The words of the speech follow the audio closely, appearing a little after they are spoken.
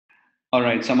All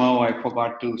right, somehow I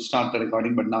forgot to start the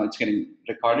recording, but now it's getting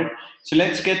recorded. So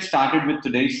let's get started with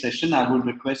today's session. I would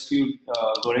request you,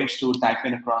 Goresh, to type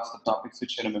in across the topics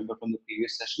which you remember from the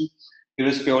previous session. It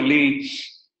was purely,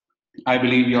 I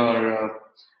believe, your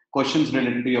questions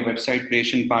related to your website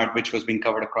creation part, which was being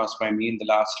covered across by me in the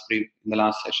last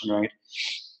session, right?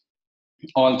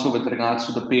 Also, with regards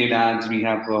to the paid ads, we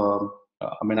have.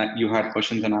 You had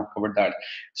questions, and I've covered that.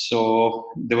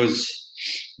 So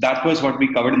that was what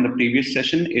we covered in the previous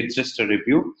session. It's just a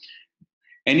review.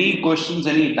 Any questions,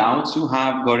 any doubts you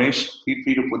have, Goresh, feel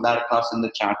free to put that across in the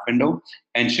chat window.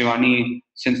 And Shivani,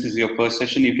 since this is your first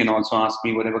session, you can also ask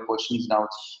me whatever questions,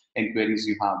 doubts, and queries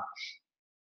you have.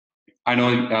 I know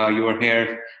you are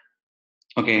here.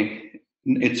 Okay,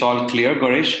 it's all clear,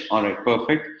 Goresh. All right,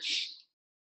 perfect.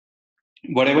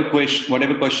 Whatever questions,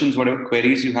 whatever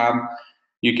queries you have,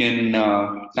 you can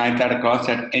type that across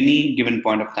at any given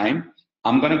point of time.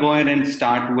 I'm going to go ahead and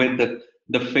start with the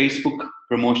Facebook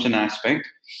promotion aspect.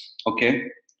 Okay.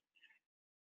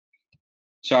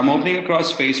 So I'm opening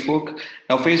across Facebook.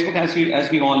 Now, Facebook,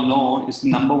 as we all know, is the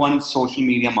 #1 social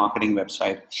media marketing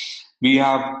website. We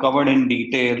have covered in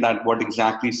detail that what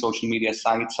exactly social media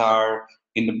sites are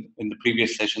in the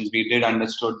previous sessions. We did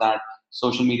understood that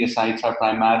social media sites are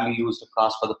primarily used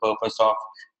across for the purpose of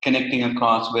connecting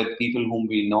across with people whom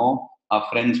we know, our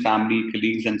friends, family,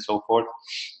 colleagues, and so forth.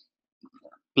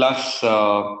 Plus,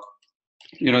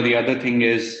 the other thing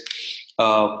is.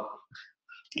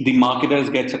 The marketers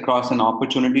gets across an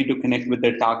opportunity to connect with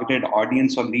their targeted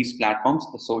audience on these platforms,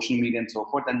 the social media and so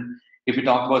forth. And if we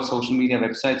talk about social media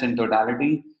websites in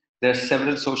totality, there are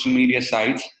several social media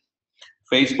sites.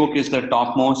 Facebook is the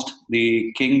topmost,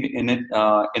 the king in it,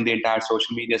 in the entire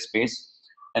social media space.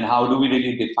 And how do we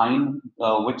really define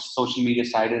which social media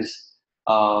site is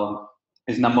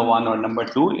 #1 or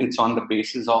 #2? It's on the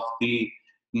basis of the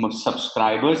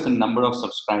subscribers, the number of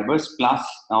subscribers, plus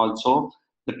also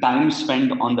the time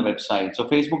spent on the website. So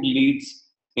Facebook leads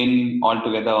in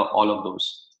altogether all of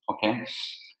those. Okay.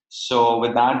 So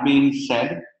with that being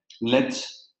said,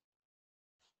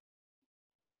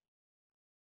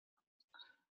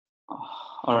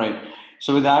 all right.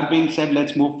 So with that being said,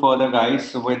 let's move further, guys.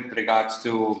 So with regards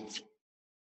to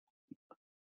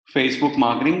Facebook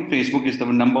marketing, Facebook is the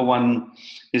 #1,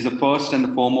 is the first and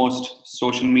the foremost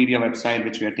social media website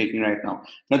which we are taking right now.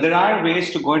 Now, there are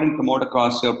ways to go ahead and promote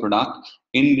across your product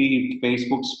in the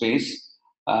Facebook space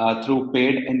through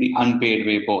paid and the unpaid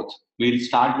way both. We'll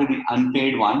start with the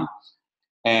unpaid one.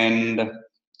 And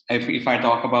if I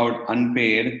talk about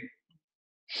unpaid,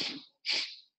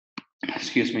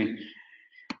 excuse me,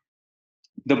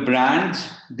 the brands,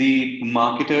 the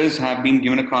marketers have been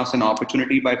given across an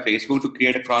opportunity by Facebook to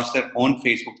create across their own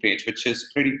Facebook page, which is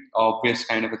pretty obvious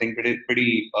kind of a thing,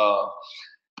 pretty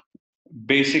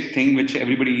basic thing which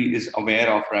everybody is aware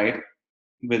of, right?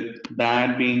 With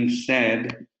that being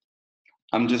said,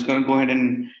 I'm just going to go ahead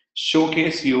and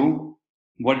showcase you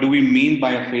what do we mean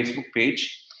by a Facebook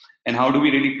page and how do we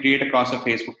really create across a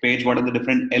Facebook page, what are the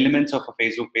different elements of a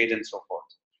Facebook page and so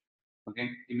forth. Okay,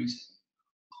 give me a second.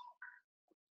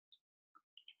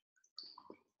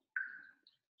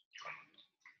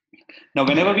 Now,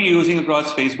 whenever we're using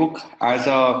across Facebook as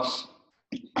a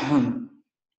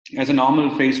normal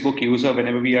Facebook user,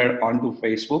 whenever we are onto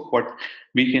Facebook, what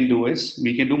we can do is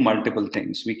we can do multiple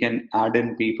things. We can add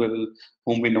in people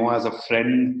whom we know as a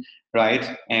friend,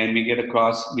 right? And we get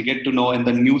to know in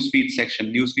the newsfeed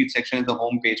section. Newsfeed section is the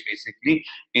home page, basically.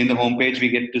 In the home page, we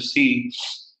get to see,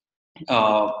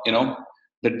 the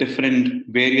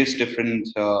various different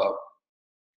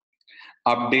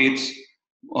updates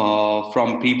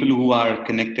from people who are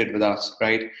connected with us,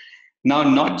 right? Now,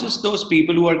 not just those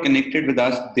people who are connected with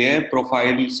us, their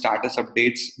profile status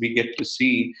updates we get to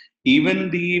see,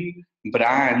 even the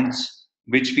brands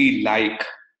which we like,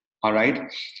 all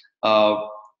right?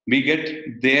 We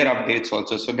get their updates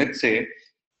also. So let's say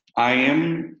I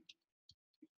am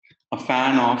a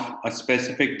fan of a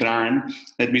specific brand.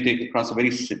 Let me take across a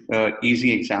very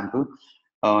easy example,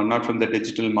 not from the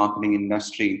digital marketing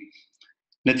industry.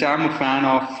 Let's say I'm a fan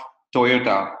of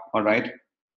Toyota, all right?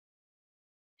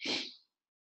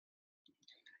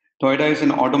 Toyota is an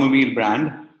automobile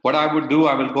brand. What I would do,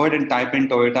 I will go ahead and type in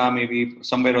Toyota, maybe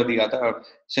somewhere or the other.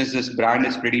 Since this brand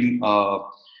is pretty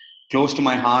close to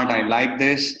my heart, I like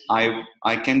this. I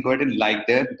can go ahead and like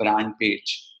their brand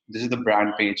page. This is the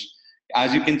brand page.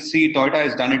 As you can see, Toyota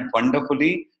has done it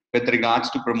wonderfully with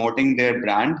regards to promoting their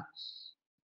brand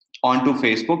onto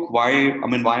Facebook. Why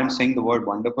I'm saying the word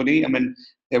wonderfully?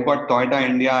 They've got Toyota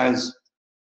India as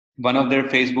one of their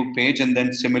Facebook page, and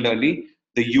then similarly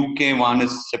the UK one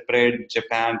is separate,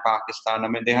 Japan,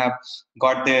 Pakistan. They have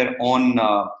got their own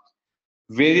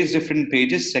various different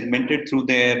pages segmented through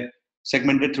the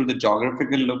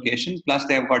geographical location. Plus,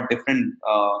 they have got different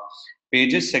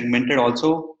pages segmented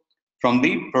also from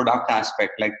the product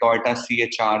aspect. Like Toyota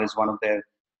CHR is one of their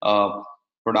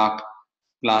product.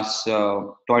 Plus,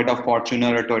 Toyota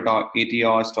Fortuner, or Toyota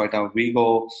Etios, Toyota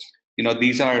Vigo.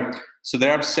 These are, so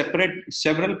there are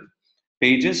several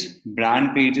pages,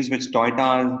 brand pages, which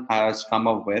Toyota has come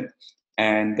up with,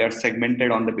 and they're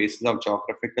segmented on the basis of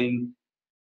geographical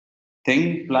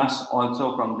thing, plus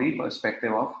also from the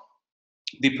perspective of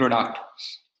the product.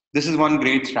 This is one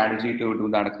great strategy to do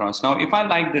that across. Now, if I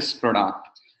like this product,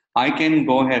 I can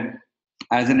go ahead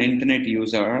as an internet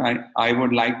user. I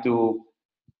would like to,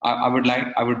 I would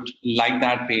like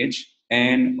that page.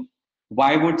 And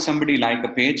why would somebody like a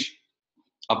page,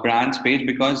 a brand's page?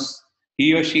 Because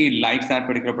he or she likes that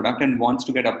particular product and wants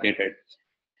to get updated.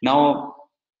 Now,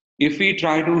 if we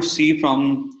try to see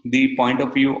from the point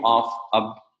of view of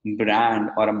a brand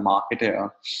or a marketer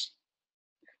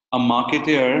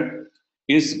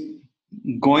is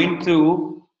going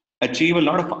to achieve a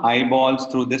lot of eyeballs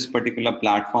through this particular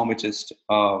platform, which is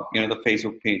the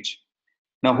Facebook page.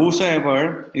 Now,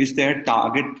 whosoever is their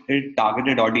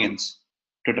targeted audience,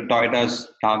 to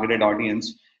Toyota's targeted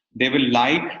audience, they will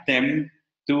like them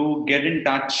to get in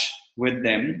touch with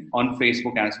them on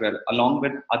Facebook as well, along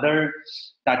with other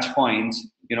touch points.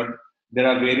 There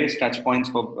are various touch points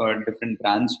for different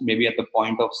brands, maybe at the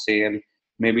point of sale,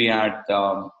 maybe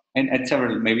and at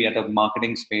several, maybe at a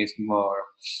marketing space, or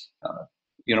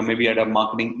maybe at a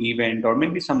marketing event, or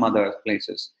maybe some other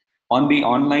places. On the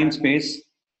online space,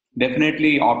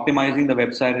 definitely optimizing the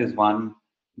website is one.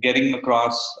 Getting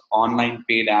across online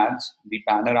paid ads, the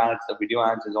banner ads, the video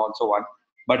ads is also one.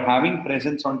 But having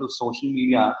presence onto social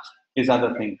media is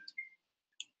other thing.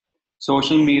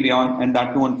 Social media, and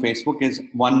that too on Facebook, is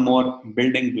one more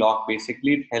building block.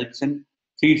 Basically, it helps in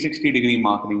 360-degree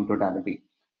marketing totality.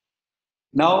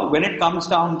 Now, when it comes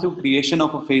down to creation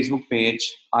of a Facebook page,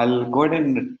 I'll go ahead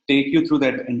and take you through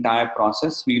that entire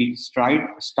process. We'll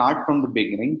start from the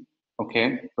beginning,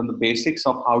 okay, from the basics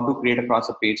of how to create across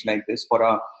a page like this for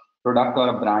a product or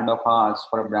a brand of ours,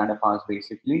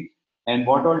 basically, and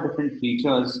what all different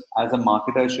features as a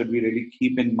marketer should we really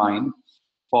keep in mind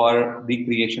for the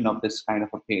creation of this kind of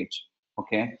a page,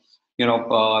 okay. There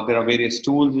are various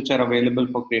tools which are available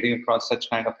for creating across such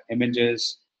kind of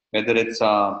images, whether it's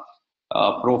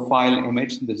profile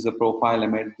image. This is a profile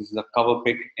image. This is a cover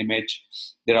pic image.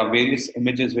 There are various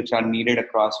images which are needed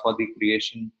across for the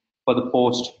creation for the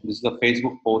post. This is a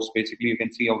Facebook post. Basically, you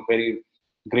can see a very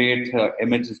great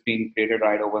image is being created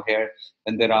right over here.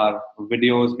 And there are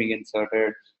videos being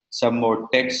inserted, some more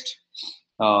text,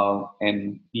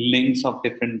 and links of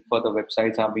different further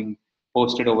websites are being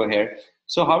posted over here.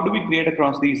 So how do we create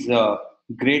across these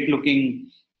great looking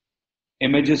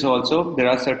images? Also, there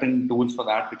are certain tools for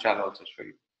that, which I'll also show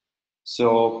you.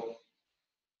 So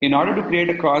in order to create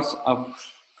across a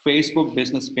Facebook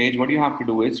business page, what you have to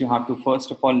do is you have to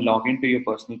first of all log into your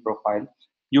personal profile.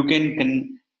 You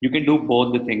can do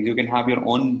both the things. You can have your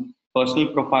own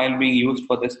personal profile being used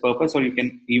for this purpose, or you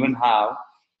can even have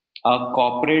a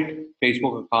corporate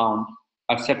Facebook account,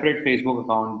 a separate Facebook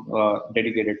account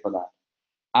dedicated for that.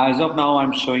 As of now,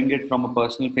 I'm showing it from a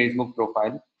personal Facebook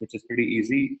profile, which is pretty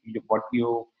easy. What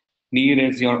you need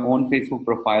is your own Facebook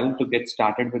profile to get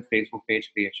started with Facebook page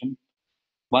creation.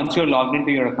 Once you're logged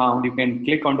into your account, you can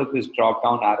click onto this drop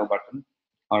down arrow button.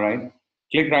 All right.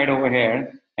 Click right over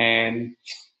here and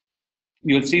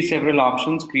you'll see several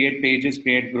options: create pages,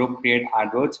 create group, create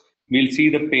AdWords. We'll see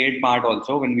the paid part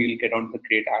also when we'll get onto the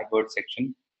create AdWords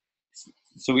section.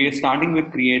 So we are starting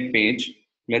with create page.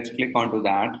 Let's click onto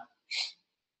that.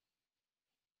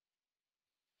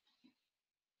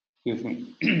 Excuse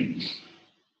me.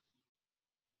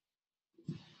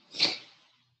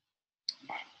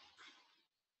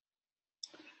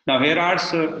 Now here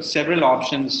are several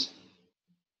options.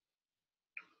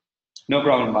 No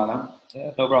problem, Bala.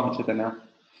 Yeah. No problem, Chaitanya.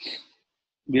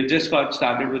 We've just got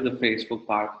started with the Facebook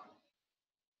part.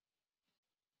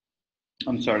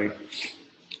 I'm sorry.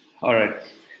 All right.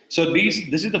 So this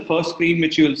is the first screen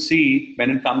which you'll see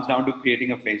when it comes down to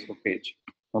creating a Facebook page.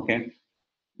 Okay.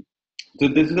 So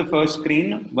this is the first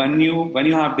screen when you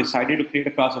have decided to create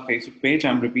across a Facebook page.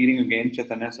 I'm repeating again,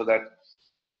 Chaitanya, so that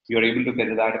you're able to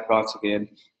get that across again.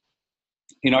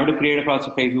 In order to create across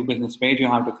a Facebook business page, you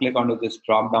have to click onto this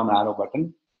drop down arrow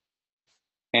button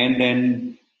and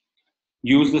then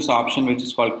use this option which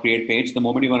is called create page. The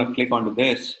moment you want to click onto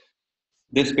this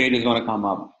page is going to come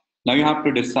up. Now you have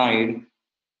to decide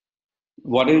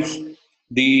what is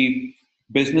the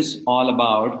business all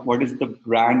about, what is the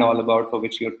brand all about for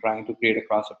which you're trying to create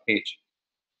across a page.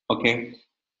 Okay.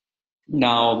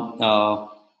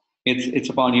 Now, it's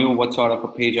upon you. What sort of a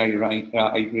page are you going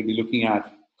to be looking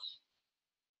at?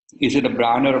 Is it a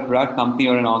brand or a product, company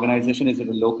or an organization? Is it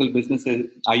a local business?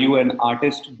 Are you an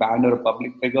artist, band, or a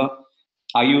public figure?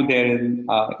 Are you there in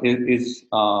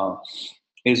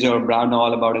is your brand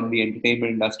all about in the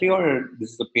entertainment industry, or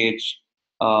this is a page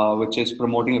which is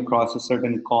promoting across a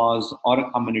certain cause or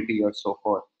a community or so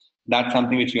forth? That's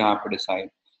something which you have to decide.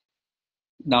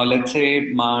 Now, let's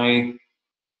say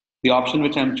the option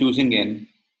which I'm choosing in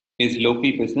is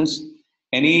local business.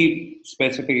 Any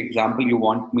specific example you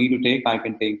want me to take, I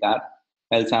can take that.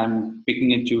 Else I'm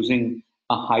picking and choosing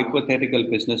a hypothetical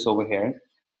business over here.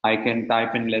 I can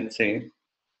type in, let's say,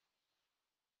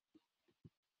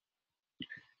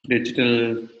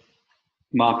 digital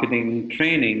marketing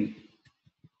training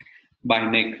by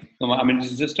Nick. So, I mean,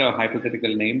 this is just a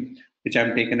hypothetical name which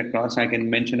I'm taken across. I can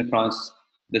mention across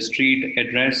the street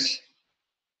address.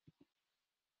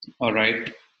 All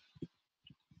right.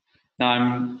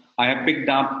 Now I have picked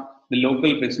up the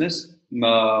local business.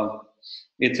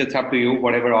 It's up to you.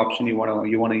 Whatever option you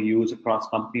want to use across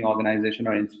company, organization,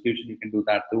 or institution, you can do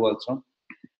that too also.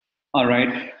 All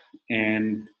right,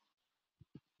 and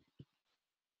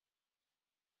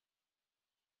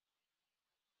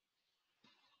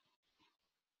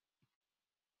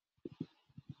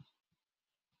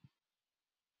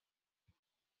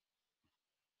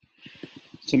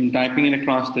so I'm typing in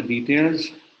across the details.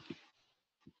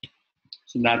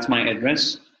 So that's my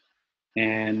address,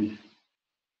 and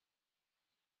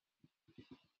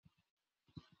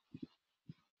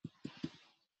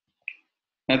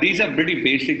now these are pretty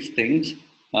basic things.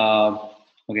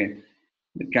 Okay,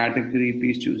 the category.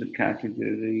 Please choose a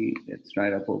category. It's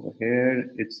right up over here.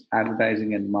 It's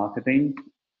advertising and marketing,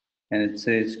 and it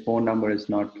says phone number is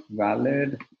not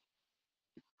valid.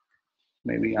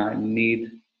 Maybe I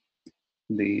need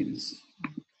these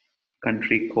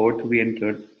country code to be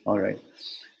entered. All right,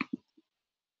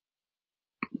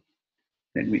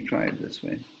 let me try it this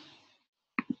way.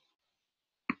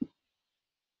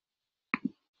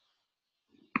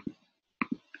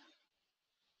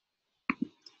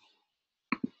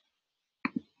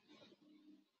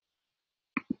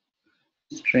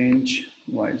 Strange,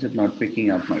 why is it not picking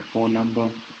up my phone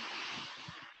number?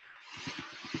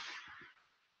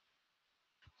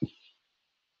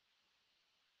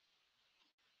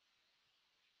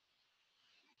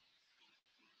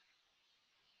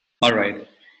 All right,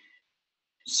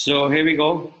 so here we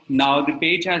go. Now the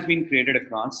page has been created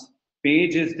across.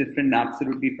 Page is different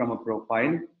absolutely from a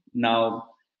profile. Now,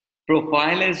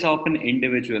 profile is of an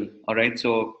individual. All right,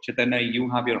 so Chaitanya, you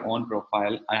have your own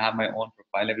profile. I have my own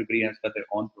profile. Everybody has got their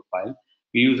own profile.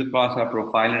 We use across our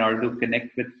profile in order to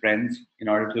connect with friends, in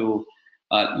order to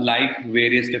like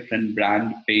various different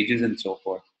brand pages and so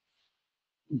forth.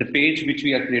 The page which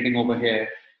we are creating over here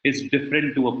is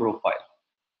different to a profile.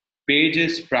 Page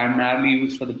is primarily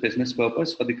used for the business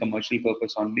purpose, for the commercial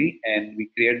purpose only, and we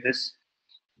create this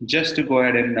just to go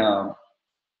ahead and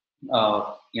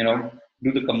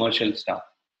do the commercial stuff.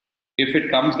 If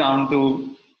it comes down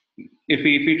to if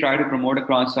we try to promote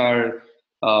across our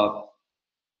uh,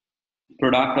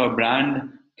 product or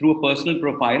brand through a personal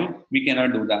profile, we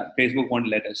cannot do that. Facebook won't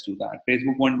let us do that.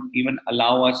 Facebook won't even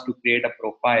allow us to create a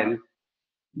profile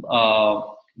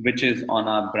which is on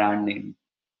our brand name.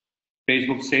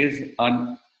 Facebook says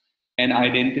an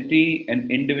identity, an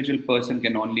individual person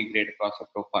can only create across a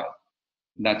profile.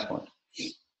 That's what.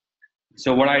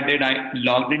 So what I did, I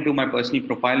logged into my personal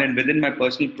profile, and within my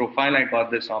personal profile, I got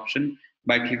this option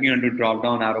by clicking on the drop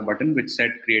down arrow button, which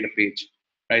said create a page.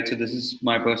 Right. So this is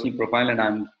my personal profile, and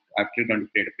I've clicked on to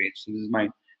create a page. So this is my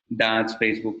dad's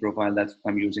Facebook profile.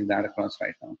 I'm using that across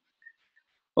right now.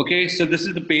 Okay, so this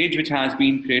is the page which has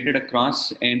been created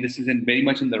across, and this is in very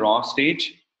much in the raw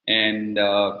stage. And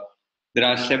there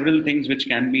are several things which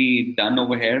can be done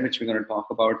over here, which we're going to talk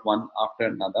about one after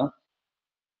another.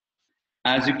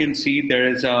 As you can see, there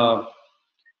is a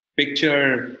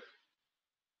picture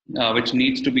which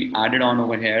needs to be added on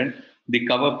over here, the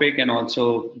cover pic and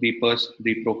also the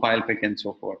profile pic and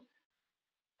so forth.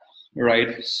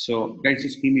 Right. So, guys,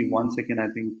 just give me 1 second. I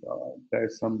think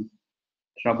there's some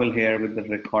trouble here with the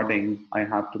recording. I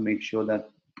have to make sure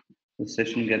that the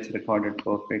session gets recorded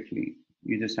perfectly.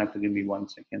 You just have to give me 1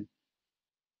 second.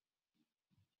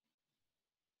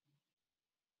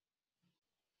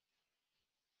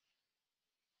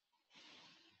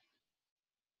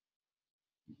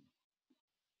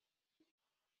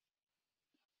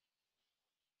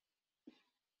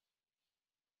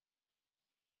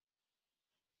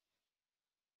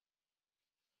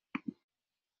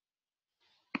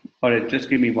 All right, just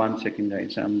give me 1 second,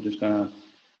 guys. I'm just gonna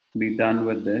be done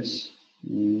with this.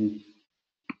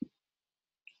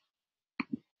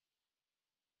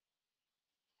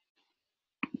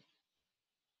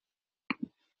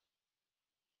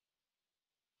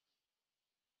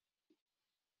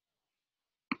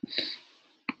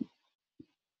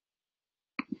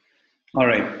 All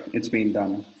right, it's been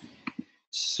done.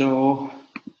 So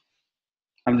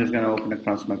I'm just going to open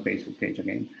across my Facebook page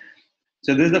again.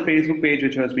 So this is the Facebook page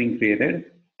which was being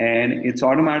created, and it's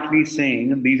automatically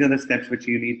saying these are the steps which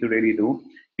you need to really do.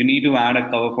 You need to add a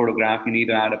cover photograph, you need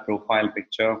to add a profile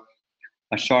picture,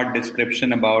 a short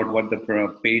description about what the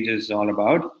page is all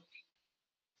about,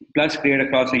 plus create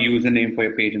across a username for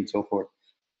your page and so forth.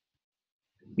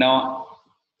 Now,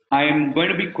 I am going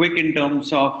to be quick in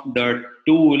terms of the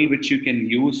tool which you can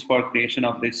use for creation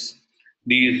of these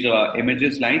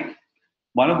images. Like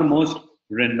one of the most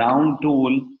renowned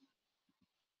tool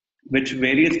which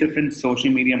various different social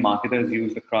media marketers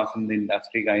use across in the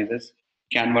industry, guys, is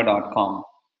Canva.com.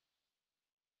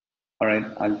 All right,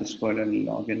 I'll just go ahead and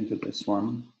log into this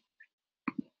one.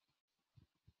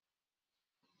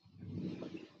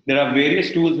 There are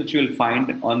various tools which you'll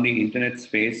find on the internet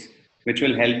space which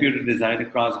will help you to design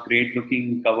across great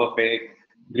looking cover pic,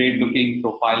 great looking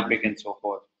profile pic, and so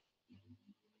forth.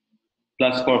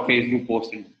 Plus for Facebook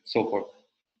posts and so forth.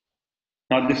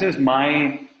 Now, this is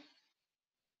my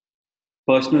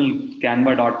personal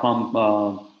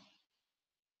Canva.com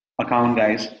account,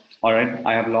 guys. All right,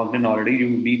 I have logged in already. You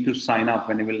need to sign up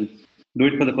when you will do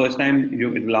it for the first time.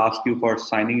 It will ask you for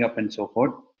signing up and so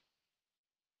forth.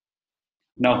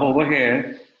 Now, over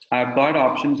here, I've got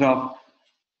options of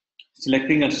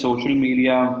selecting a social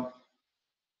media,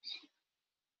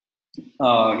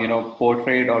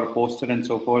 portrait or poster and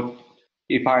so forth.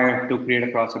 If I have to create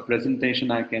across a presentation,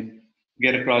 I can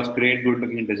get across great,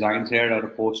 good-looking designs here, or a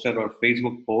poster or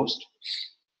Facebook post.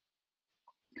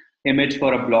 Image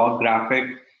for a blog graphic,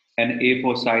 an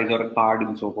A4 size or a card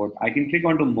and so forth. I can click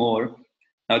onto more.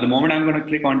 Now, the moment I'm going to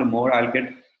click onto more, I'll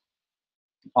get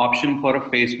option for a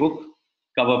Facebook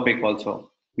cover pic also.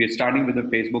 We are starting with a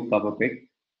Facebook cover pic.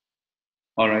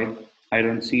 All right. I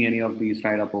don't see any of these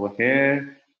right up over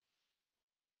here.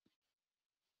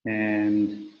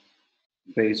 And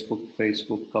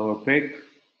Facebook cover pic.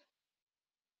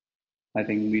 I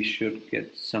think we should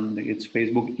get something. It's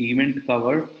Facebook event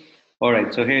cover. All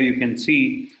right. So here you can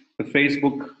see the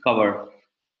Facebook cover.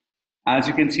 As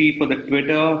you can see for the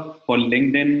Twitter, for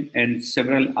LinkedIn, and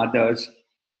several others,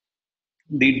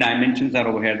 the dimensions are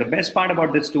over here. The best part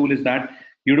about this tool is that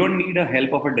you don't need a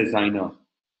help of a designer.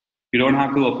 You don't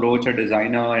have to approach a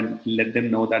designer and let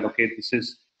them know that, okay, this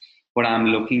is what I'm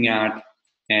looking at,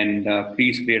 and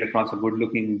please create across a good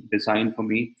looking design for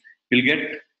me. You'll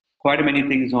get quite many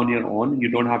things on your own. You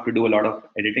don't have to do a lot of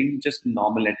editing, just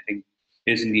normal editing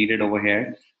is needed over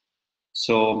here.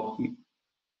 So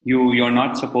you're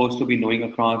not supposed to be knowing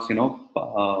across,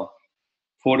 Photoshop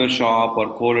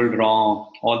or Corel Draw,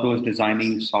 all those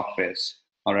designing softwares.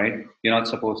 All right, you're not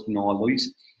supposed to know all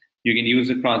these. You can use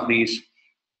across these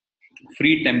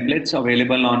free templates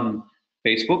available on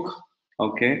Facebook,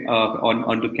 okay,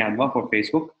 onto Canva for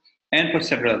Facebook and for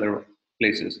several other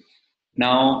places.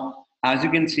 Now, as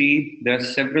you can see, there are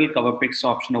several cover pics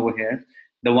option over here.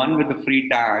 The one with the free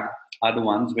tag are the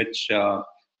ones which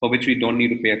for which we don't need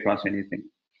to pay across anything.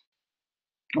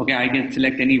 Okay, I can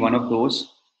select any one of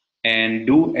those and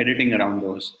do editing around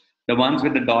those. The ones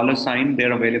with the dollar sign,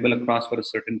 they're available across for a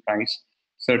certain price.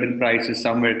 Certain price is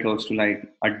somewhere close to like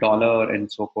 $1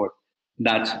 and so forth.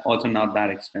 That's also not that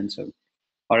expensive.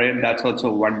 All right, that's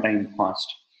also one-time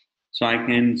cost. So I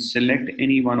can select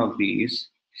any one of these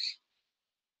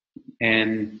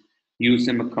and use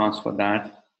them across for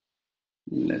that.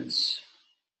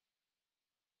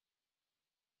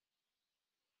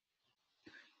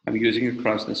 I'm using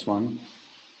across this one.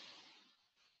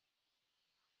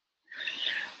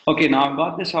 Okay, now I've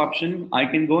got this option. I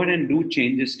can go ahead and do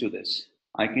changes to this.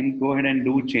 I can go ahead and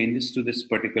do changes to this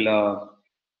particular,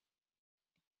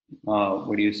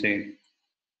 what do you say,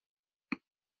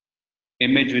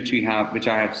 image which we have, which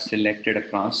I have selected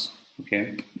across.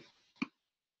 Okay.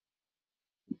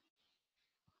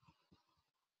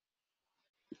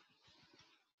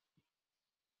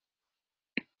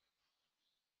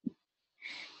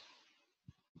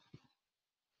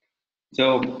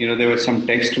 So, there was some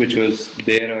text which was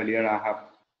there earlier. I have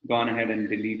gone ahead and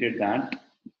deleted that.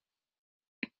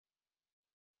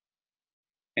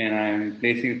 And I'm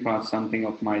placing across something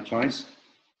of my choice.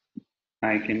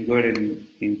 I can go ahead and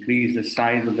increase the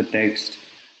size of the text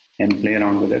and play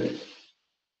around with it.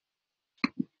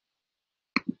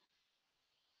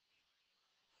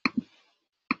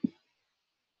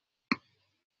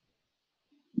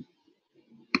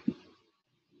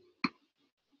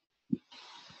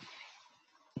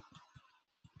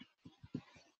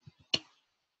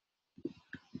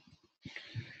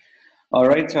 All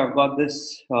right, so I've got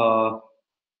this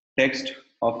text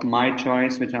of my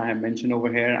choice, which I have mentioned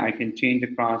over here. I can change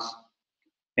across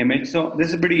image. So this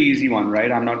is a pretty easy one,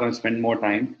 right? I'm not going to spend more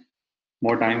time.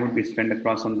 More time would be spent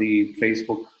across on the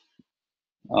Facebook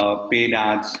paid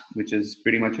ads, which is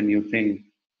pretty much a new thing.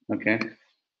 Okay.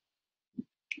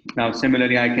 Now,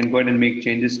 similarly, I can go ahead and make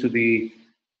changes to the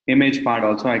image part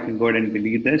also. I can go ahead and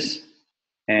delete this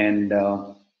and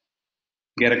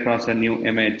get across a new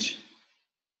image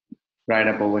right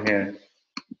up over here.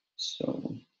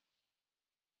 So,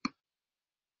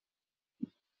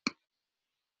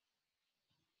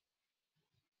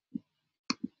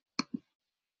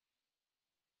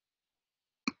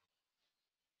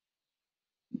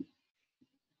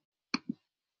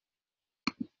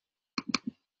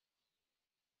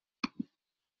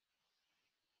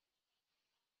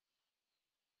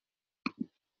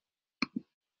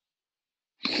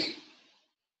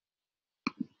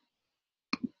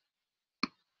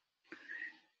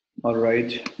 all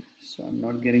right. So I'm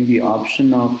not getting the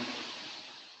option of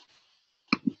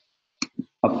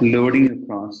uploading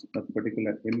across a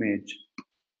particular image.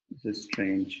 This is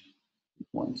strange.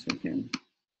 Once again.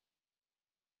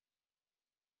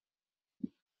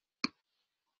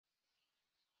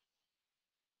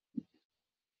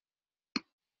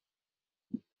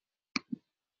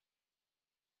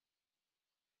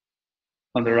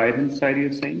 On the right hand side,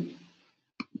 you're saying?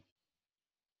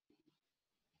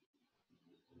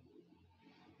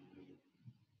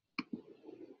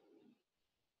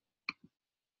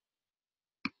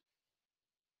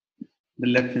 The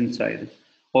left hand side.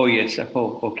 Oh, yes.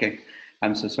 Oh, okay.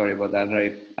 I'm so sorry about that.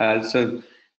 Right. So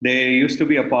there used to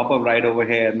be a pop up right over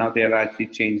here. Now they have actually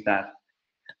changed that.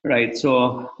 Right.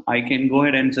 So I can go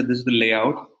ahead and so this is the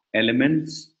layout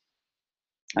elements.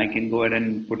 I can go ahead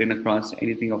and put in across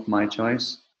anything of my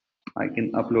choice. I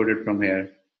can upload it from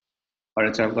here. All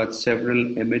right. So I've got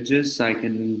several images.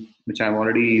 Which I've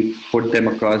already put them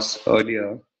across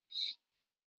earlier.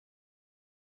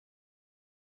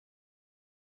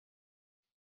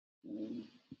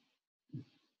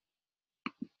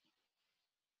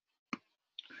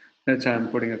 That's how I'm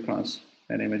putting across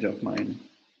an image of mine.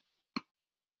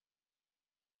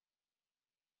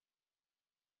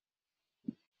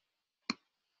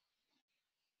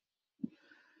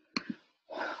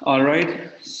 All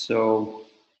right, so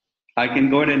I can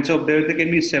go ahead and so there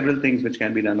can be several things which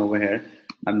can be done over here.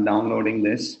 I'm downloading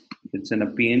this. It's in a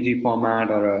PNG format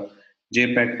or a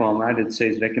JPEG format. It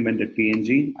says recommended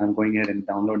PNG. I'm going ahead and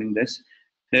downloading this.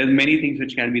 There's many things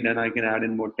which can be done. I can add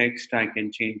in more text. I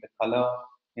can change the color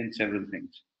and several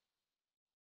things.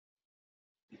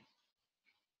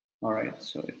 All right,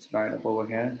 so it's right up over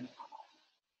here.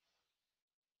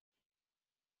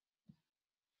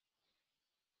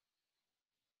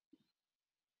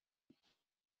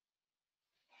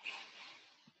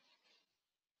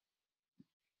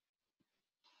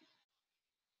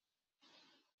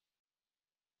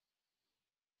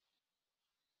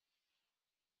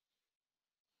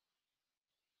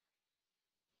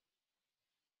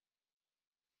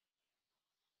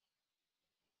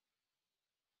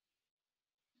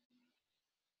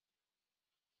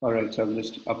 All right, so I'm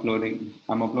just uploading.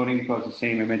 I'm uploading across the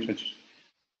same image which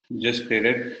just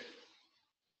created.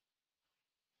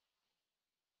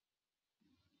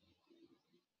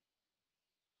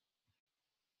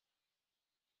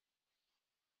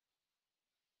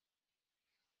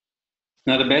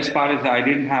 Now, the best part is I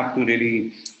didn't have to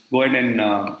really go ahead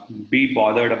and be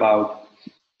bothered about,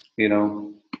 you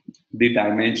know, the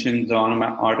dimensions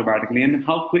automatically and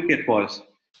how quick it was.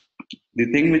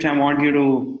 The thing which I want you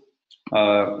to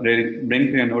really bring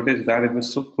to your notice that it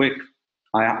was so quick.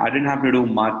 I didn't have to do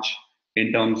much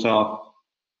in terms of,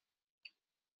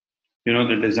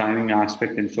 the designing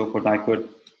aspect and so forth. I could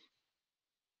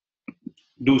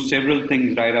do several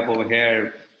things right up over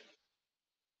here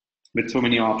with so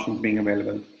many options being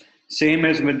available. Same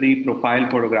as with the profile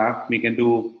photograph, we can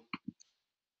do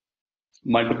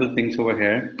multiple things over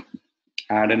here.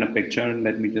 Add in a picture and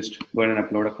let me just go ahead and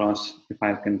upload across if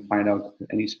I can find out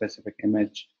any specific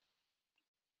image.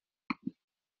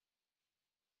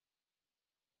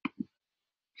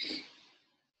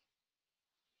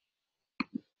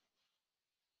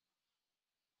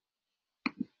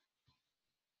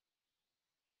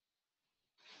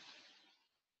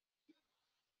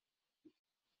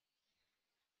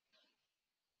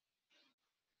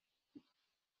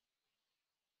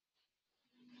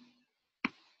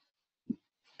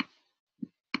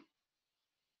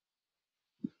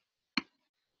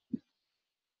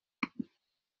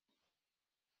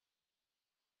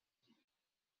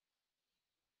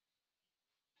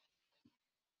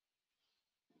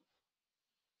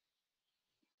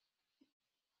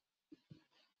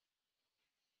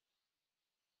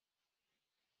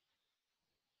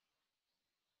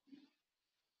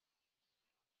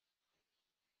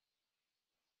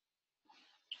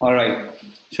 All right.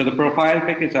 So the profile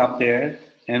pic is up there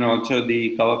and also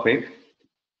the cover pic.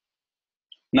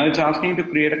 Now it's asking to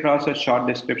create across a short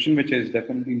description, which is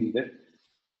definitely needed.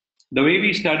 The way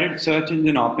we studied search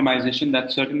engine optimization,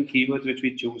 that certain keywords which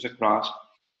we choose across,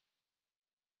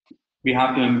 we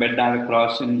have to embed that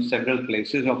across in several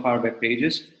places of our web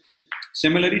pages.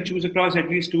 Similarly, choose across at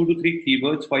least 2 to 3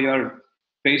 keywords for your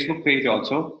Facebook page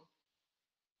also,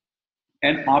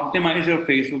 and optimize your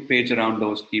Facebook page around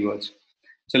those keywords.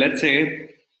 So let's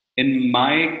say in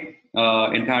my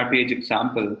entire page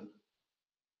example,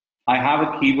 I have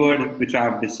a keyword which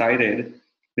I've decided,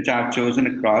 which I've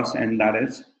chosen across, and that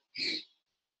is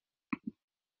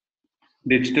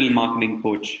digital marketing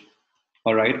coach.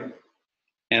 All right.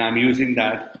 And I'm using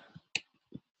that.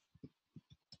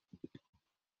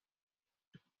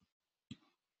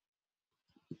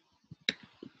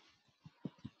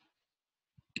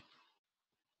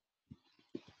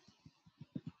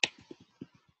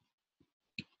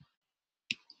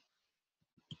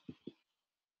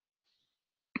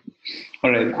 All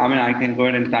right. I mean, I can go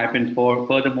ahead and type in for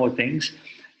furthermore things.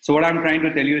 So what I'm trying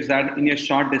to tell you is that in your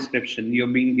short description, you're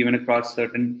being given across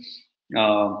certain,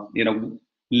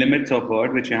 limits of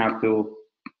word which you have to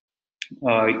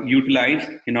utilize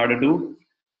in order to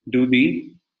do the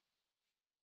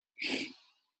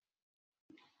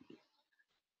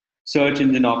search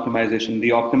engine optimization,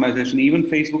 the optimization. Even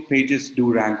Facebook pages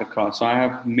do rank across. So I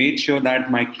have made sure that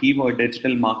my keyword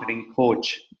digital marketing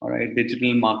coach, all right,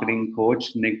 digital marketing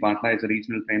coach, Nick Bartla is a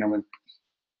regional trainer with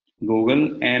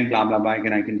Google and blah, blah, blah.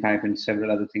 And I can type in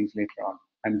several other things later on.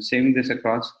 I'm saving this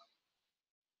across,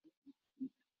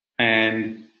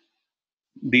 and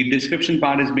the description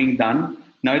part is being done.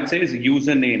 Now it says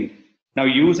username. Now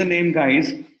username,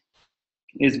 guys,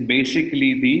 is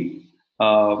basically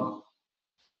the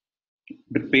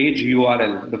page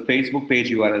URL, the Facebook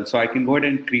page URL. So I can go ahead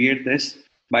and create this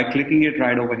by clicking it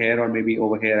right over here or maybe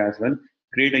over here as well.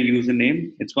 Create a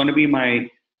username. It's going to be my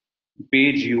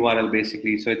page URL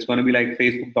basically. So it's going to be like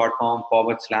facebook.com/,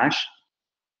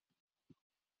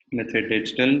 let's say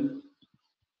digital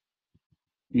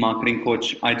marketing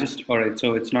coach. All right.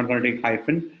 So it's not going to take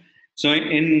hyphen. So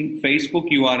in Facebook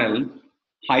URL,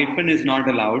 hyphen is not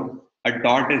allowed. A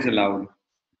dot is allowed.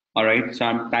 All right, so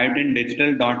I'm typed in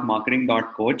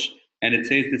digital.marketing.coach and it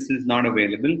says this is not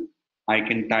available. I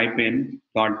can type in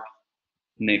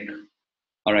 .nick.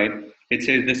 All right, it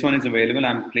says this one is available.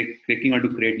 I'm clicking on to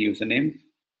create username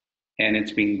and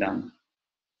it's being done.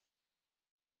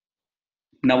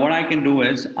 Now what I can do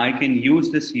is I can use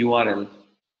this URL,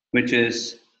 which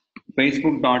is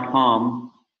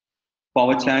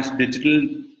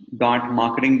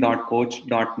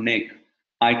facebook.com/digital.marketing.coach.nick.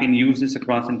 I can use this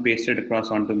across and paste it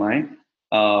across onto my,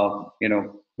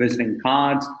 visiting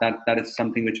cards. That is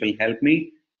something which will help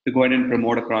me to go ahead and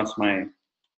promote across my,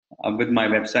 with my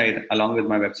website, along with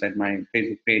my website, my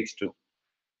Facebook page too.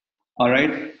 All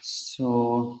right.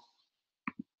 So,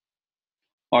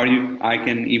 I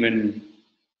can even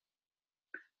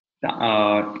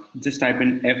just type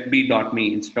in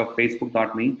fb.me instead of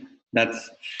facebook.me. That's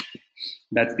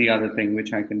the other thing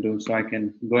which I can do. So I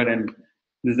can go ahead and,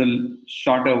 this is a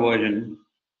shorter version.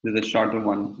 This is a shorter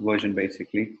one version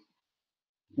basically.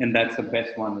 And that's the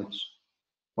best one which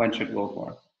one should go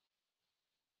for.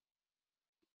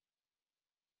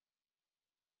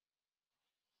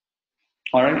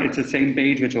 All right, it's the same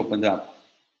page which opens up.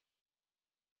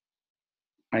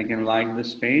 I can like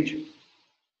this page.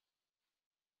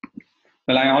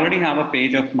 Well, I already have a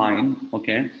page of mine,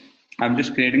 okay? I'm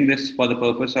just creating this for the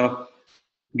purpose of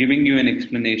giving you an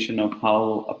explanation of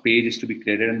how a page is to be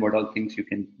created and what all things you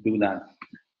can do that.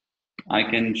 I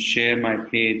can share my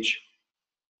page.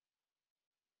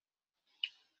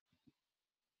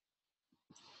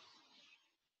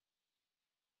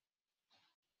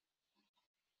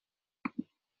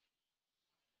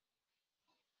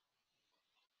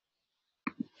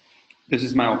 This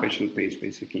is my official page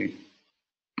basically.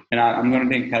 And I'm going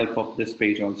to take help of this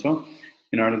page also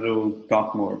in order to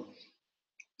talk more.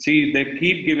 See, they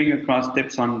keep giving across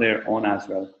tips on their own as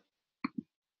well.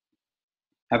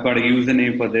 I've got a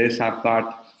username for this. I've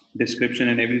got description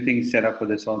and everything set up for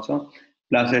this also.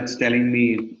 Plus, it's telling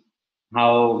me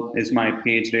how is my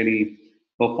page really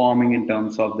performing in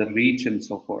terms of the reach and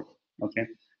so forth. Okay,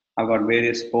 I've got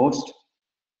various posts.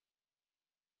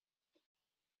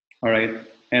 All right,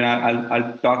 and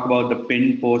I'll talk about the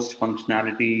pin post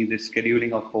functionality, the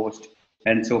scheduling of post,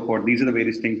 and so forth. These are the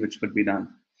various things which could be done.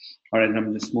 All right,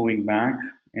 I'm just moving back,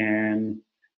 and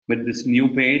with this new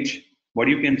page, what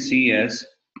you can see is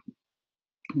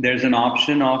there's an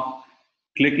option of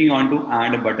clicking on to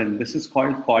add a button. This is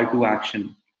called call to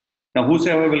action. Now,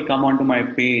 whosoever will come onto my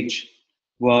page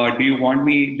Do you want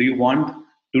me? Do you want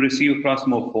to receive across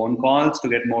more phone calls to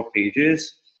get more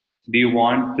pages? Do you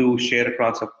want to share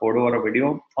across a photo or a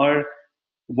video, or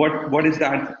what is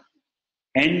that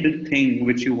end thing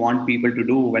which you want people to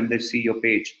do when they see your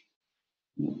page?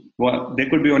 Well, there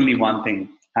could be only one thing.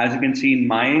 As you can see in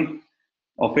my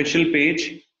official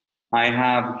page, I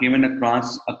have given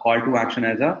across a call to action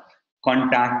as a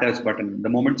contact us button. The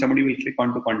moment somebody will click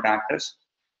on to contact us,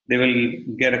 they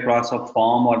will get across a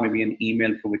form or maybe an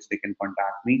email through which they can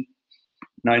contact me.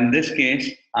 Now, in this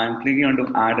case, I'm clicking on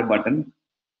to add a button,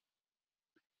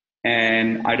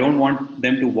 and I don't want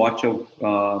them to watch a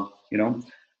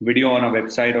video on a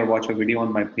website or watch a video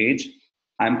on my page.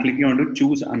 I'm clicking on to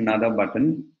choose another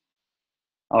button.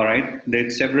 All right,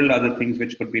 there's several other things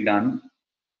which could be done.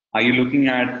 Are you looking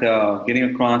at getting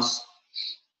across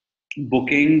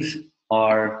bookings,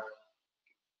 or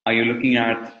are you looking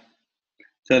at,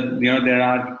 so there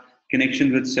are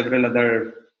connections with several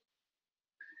other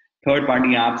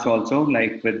third-party apps also,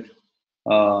 like with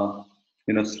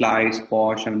Slice,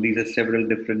 Posh, and these are several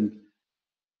different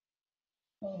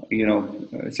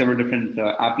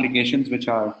applications which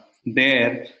are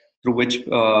there through which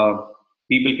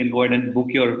people can go ahead and book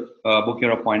your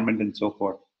appointment and so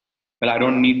forth. Well, I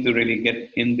don't need to really get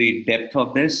in the depth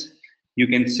of this. You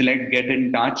can select get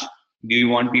in touch. Do you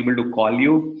want people to call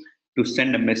you, to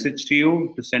send a message to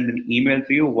you, to send an email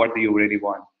to you? What do you really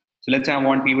want? So let's say I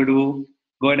want people to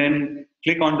go ahead and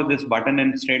click onto this button,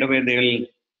 and straight away they'll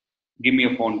give me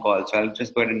a phone call. So I'll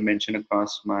just go ahead and mention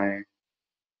across my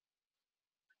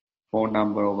phone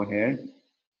number over here.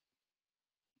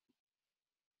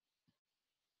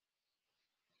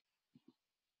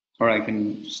 Or I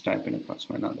can just type in across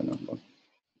my another number.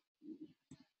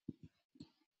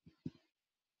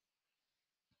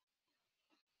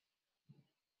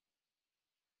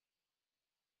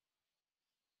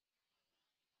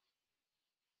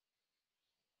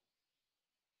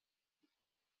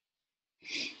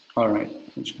 All right,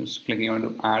 so just clicking on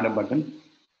to add a button,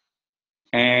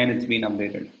 and it's been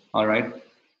updated. All right,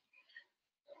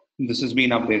 this has been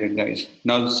updated, guys.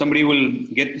 Now somebody will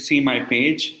get to see my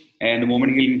page, and the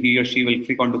moment he or she will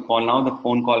click on to call now, the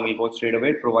phone call will go straight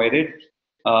away, provided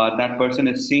that person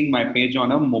is seeing my page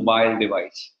on a mobile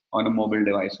device, on a mobile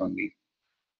device only.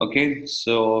 Okay,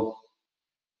 so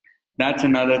that's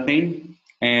another thing.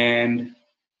 And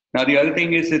now the other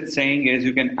thing is it's saying is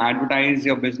you can advertise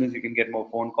your business, you can get more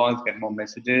phone calls, get more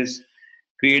messages,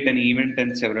 create an event,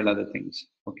 and several other things.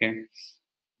 Okay,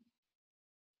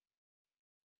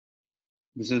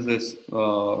 this is this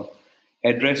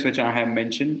address which I have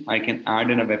mentioned. I can add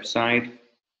in a website.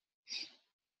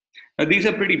 Now these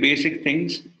are pretty basic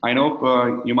things. I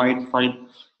know you might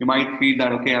feel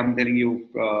that okay, I'm telling you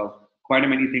quite a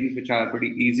many things which are pretty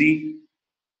easy.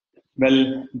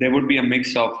 Well, there would be a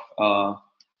mix of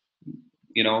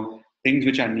things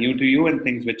which are new to you and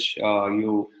things which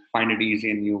you find it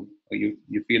easy, and you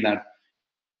feel that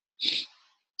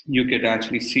you could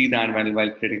actually see that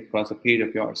while creating across a page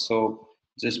of yours. So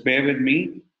just bear with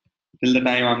me till the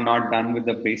time I'm not done with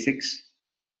the basics.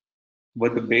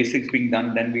 With the basics being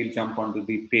done, then we'll jump onto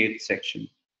the paid section.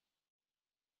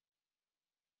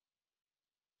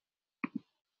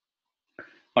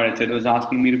 All right, so it was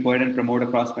asking me to go ahead and promote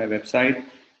across my website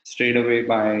straight away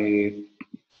by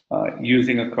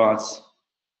using across,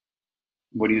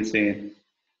 what do you say,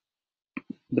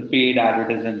 the paid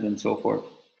advertisements and so forth.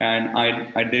 And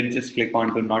I did just click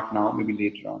on to not now, maybe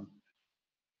later on.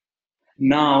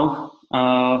 Now,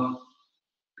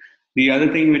 the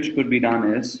other thing which could be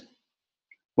done is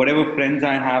whatever friends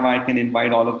I have, I can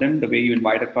invite all of them. The way you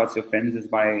invite across your friends is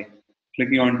by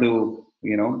clicking on to,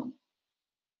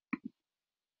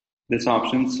 this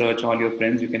option, search all your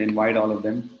friends. You can invite all of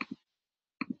them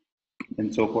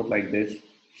and so forth like this.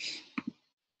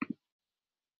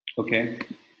 Okay.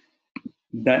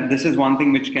 This is one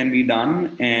thing which can be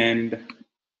done, and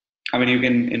I mean, you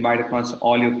can invite across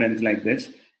all your friends like this.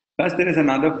 Plus, there is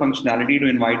another functionality to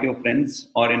invite your friends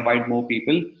or invite more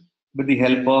people with the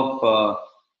help of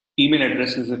email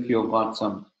addresses if you've got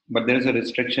some. But there is a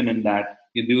restriction in that.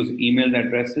 Those email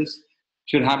addresses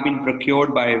should have been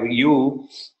procured by you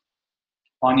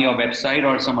on your website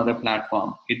or some other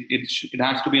platform. It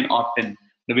has to be an opt-in.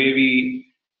 The way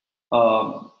we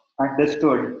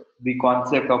understood the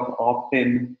concept of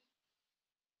opt-in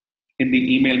in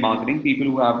the email marketing, people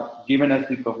who have given us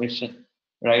the permission,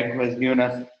 right, who has given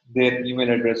us their email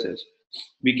addresses.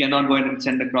 We cannot go ahead and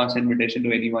send across invitation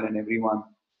to anyone and everyone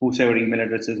whosoever email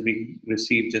addresses we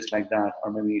receive just like that,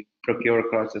 or maybe procure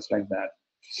across just like that.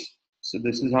 So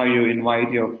this is how you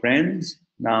invite your friends.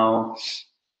 Now,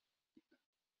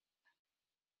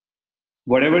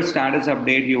 Whatever status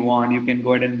update you want, you can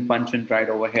go ahead and punch and right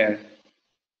over here.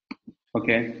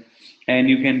 Okay. And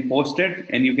you can post it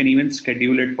and you can even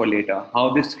schedule it for later.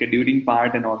 How this scheduling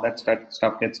part and all that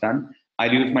stuff gets done,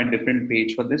 I'll use my different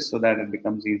page for this so that it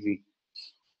becomes easy.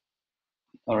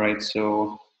 All right.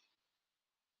 So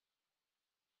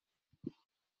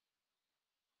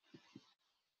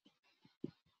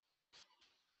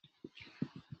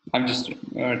I'm just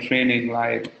training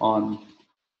live on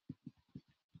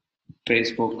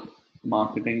Facebook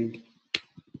marketing,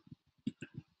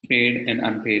 paid and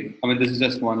unpaid. I mean, this is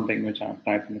just one thing which I'm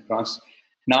typing across.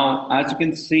 Now, as you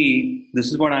can see, this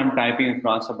is what I'm typing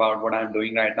across about what I'm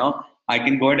doing right now. I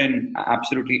can go ahead and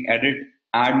absolutely edit,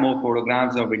 add more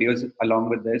photographs or videos along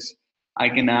with this. I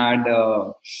can add,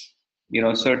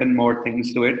 certain more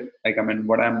things to it. Like, I mean,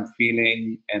 what I'm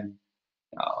feeling and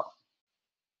uh,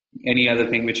 any other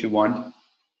thing which you want.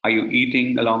 Are you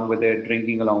eating along with it,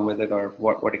 drinking along with it, or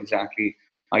what exactly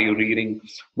are you reading?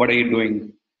 What are you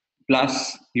doing?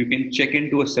 Plus, you can check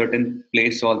into a certain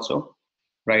place also,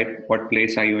 right? What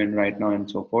place are you in right now, and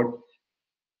so forth.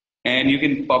 And you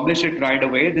can publish it right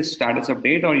away, this status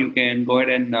update, or you can go ahead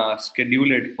and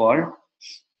schedule it for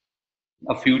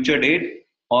a future date,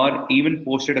 or even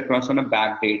post it across on a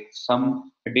back date,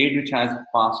 a date which has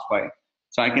passed by.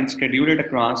 So I can schedule it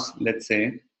across, let's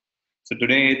say. So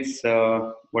today it's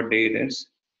what day it is?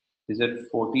 Is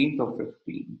it 14th or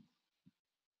 15th?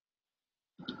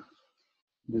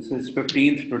 This is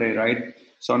 15th today, right?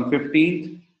 So on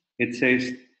 15th, it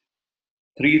says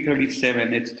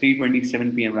 3:37. It's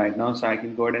 3:27 p.m. right now. So I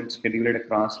can go ahead and schedule it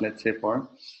across, let's say for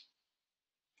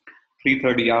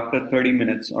 3:30 after 30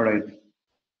 minutes. All right.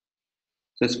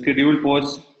 So scheduled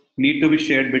posts need to be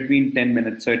shared between 10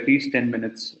 minutes. So at least 10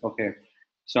 minutes. Okay.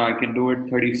 So I can do it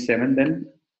 37 then,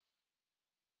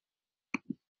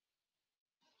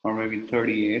 or maybe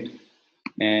 38.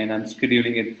 And I'm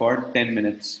scheduling it for 10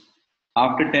 minutes.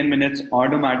 After 10 minutes,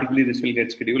 automatically this will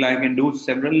get scheduled. I can do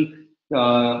several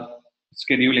uh,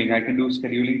 scheduling. I can do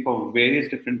scheduling for various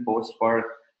different posts for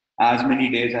as many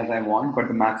days as I want, but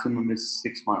the maximum is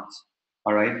 6 months.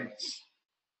 All right.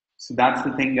 So that's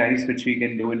the thing, guys, which we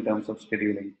can do in terms of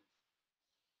scheduling.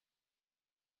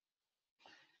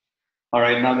 All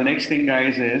right. Now, the next thing,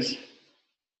 guys, is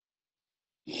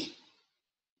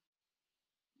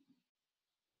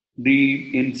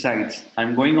the insights.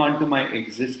 I'm going on to my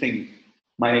existing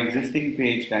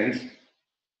page, guys.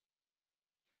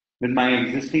 With my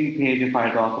existing page, if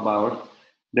I talk about,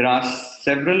 there are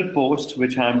several posts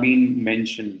which have been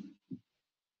mentioned.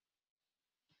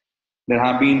 There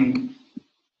have been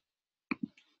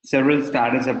several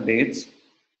status updates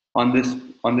on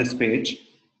this page,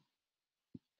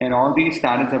 and all these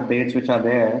status updates which are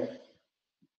there,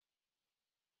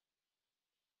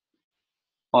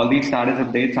 all these status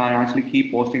updates I actually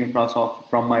keep posting across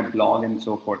from my blog and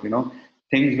so forth.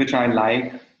 Things which I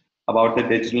like about the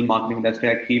digital marketing industry,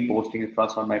 I keep posting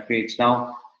across on my page.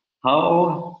 Now,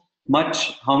 how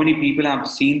many people have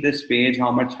seen this page?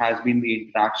 How much has been the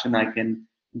interaction? I can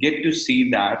get to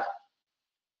see that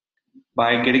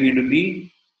by getting into the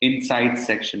insights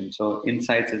section. So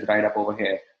insights is right up over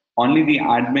here. Only the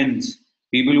admins,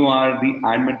 people who are the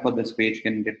admin for this page,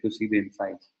 can get to see the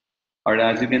insights. Or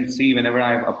as you can see, whenever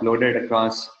I've uploaded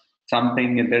across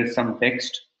something, there's some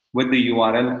text with the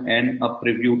URL and a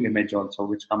preview image also,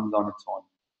 which comes on its own.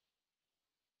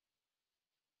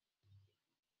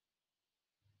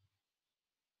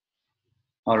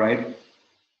 All right.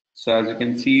 So as you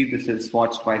can see, this is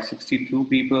watched by 62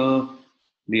 people.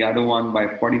 The other one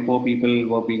by 44 people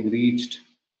were being reached.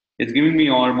 It's giving me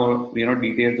all more,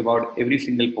 details about every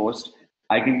single post.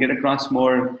 I can get across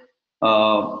more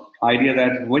idea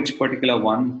that which particular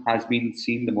one has been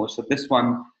seen the most. So this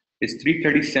one is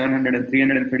 337 and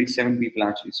 337 people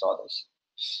actually saw this,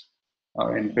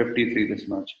 and 53 this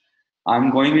much. I'm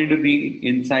going into the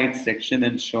insights section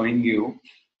and showing you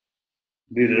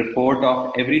the report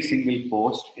of every single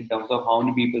post in terms of how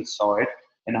many people saw it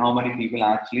and how many people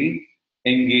actually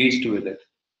engaged with it.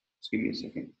 Just give me a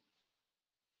second.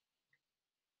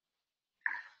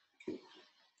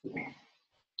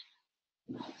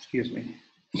 Excuse me.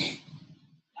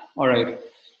 All right.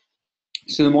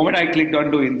 So the moment I clicked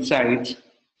onto Insights,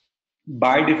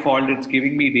 by default, it's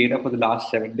giving me data for the last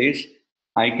 7 days.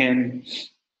 I can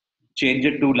change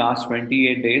it to last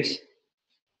 28 days.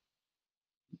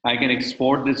 I can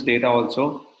export this data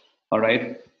also. All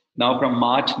right. Now from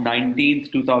March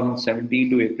 19th, 2017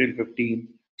 to April 15th,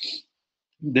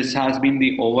 this has been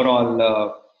the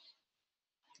overall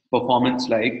performance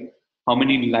like. How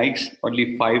many likes?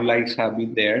 Only 5 likes have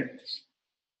been there.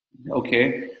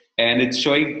 Okay. And it's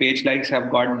showing page likes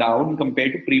have gone down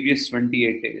compared to previous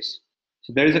 28 days.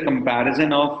 So there is a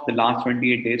comparison of the last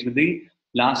 28 days with the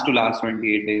last to last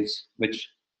 28 days, which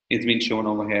is being shown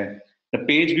over here. The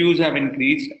page views have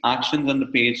increased, actions on the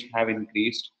page have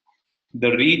increased.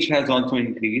 The reach has also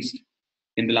increased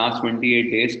in the last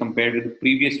 28 days compared with the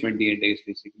previous 28 days,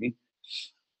 basically.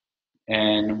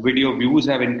 And video views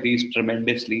have increased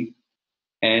tremendously.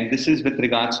 And this is with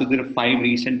regards to the 5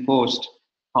 recent posts.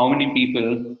 How many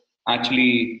people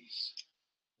actually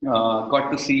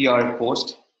got to see your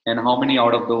post and how many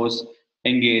out of those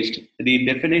engaged? The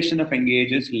definition of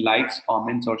engage is likes,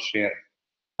 comments, or share.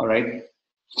 All right.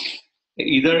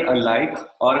 Either a like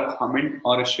or a comment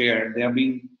or a share. They are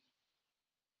being,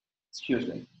 excuse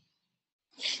me,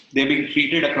 they're being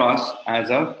treated across as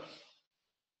a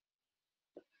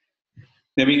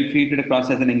they're being treated across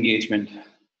as an engagement.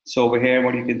 So over here,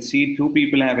 what you can see, 2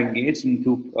 people have engaged and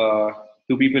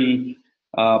two people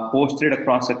posted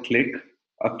across a click.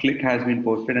 A click has been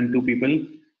posted and 2 people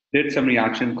did some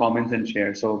reaction, comments, and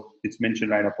share. So it's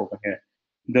mentioned right up over here.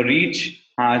 The reach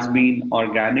has been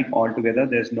organic altogether.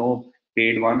 There's no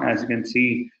paid one. As you can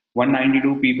see,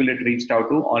 192 people it reached out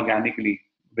to organically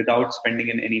without spending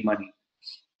in any money.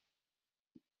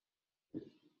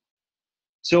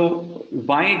 So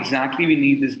why exactly we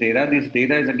need this data? This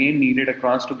data is again needed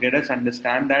across to get us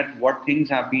understand that what things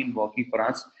have been working for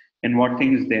us and what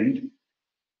things didn't.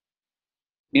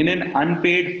 In an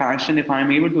unpaid fashion, if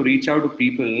I'm able to reach out to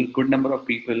people, good number of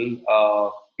people,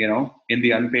 in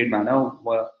the unpaid manner,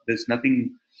 well, there's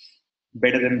nothing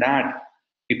better than that.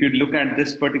 If you look at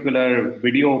this particular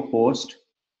video post,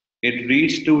 it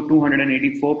reached to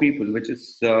 284 people, which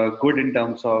is good in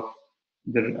terms of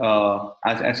the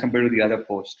as compared to the other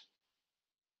post.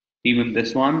 Even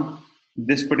this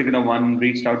particular one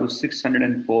reached out to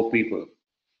 604 people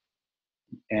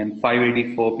and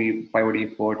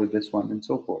 584 to this one and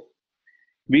so forth.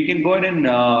 We can go ahead and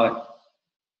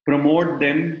promote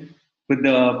them with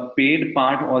the paid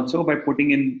part also by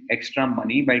putting in extra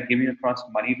money, by giving across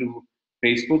money to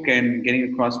Facebook and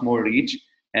getting across more reach.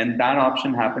 And that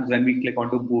option happens when we click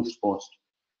onto boost post.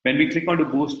 When we click onto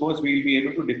boost post, we'll be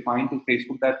able to define to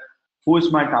Facebook that who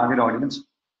is my target audience,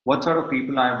 what sort of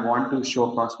people I want to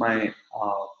show across my,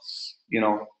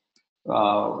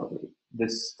 uh,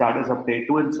 this status update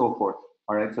to and so forth.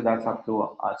 All right, so that's up to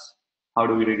us. How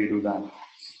do we really do that?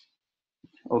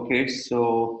 Okay,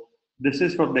 so this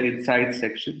is from the insights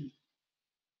section.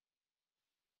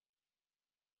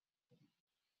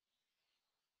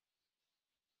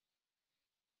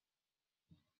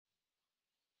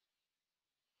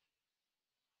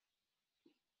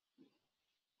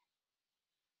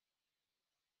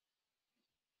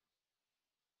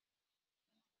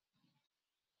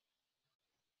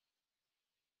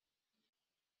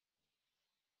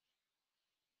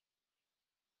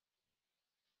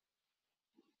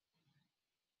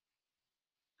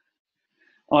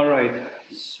 All right,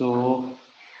 so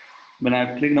when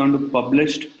I've clicked on to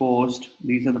published post,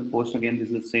 these are the posts again, this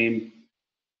is the same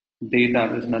data,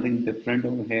 there's nothing different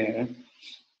over here.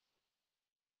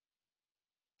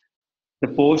 The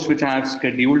post which I have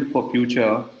scheduled for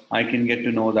future, I can get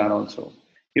to know that also.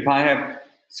 If I have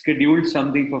scheduled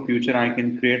something for future, I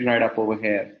can create right up over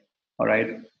here. All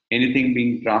right, anything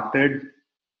being drafted,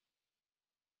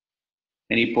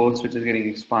 any post which is getting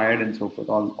expired and so forth,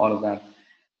 all of that.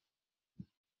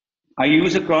 I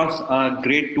use across a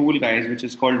great tool, guys, which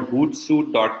is called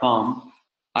hootsuite.com.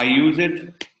 I use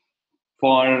it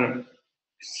for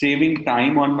saving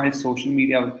time on my social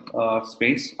media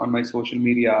space, on my social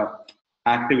media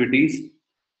activities.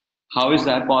 How is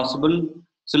that possible?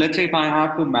 So let's say if I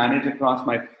have to manage across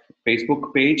my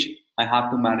Facebook page, I have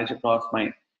to manage across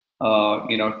my,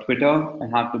 Twitter. I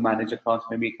have to manage across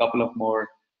maybe a couple of more,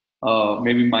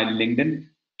 maybe my LinkedIn.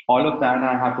 All of that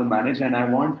I have to manage, and I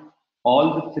want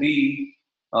all the 3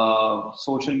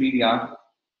 social media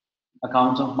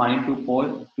accounts of mine to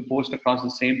post across the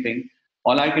same thing.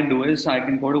 All I can do is I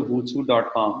can go to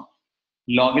hootsuite.com,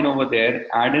 log in over there,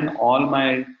 add in all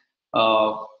my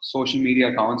social media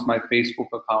accounts, my Facebook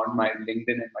account, my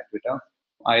LinkedIn, and my Twitter.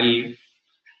 I'll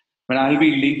when I'll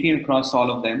be linking across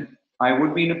all of them, I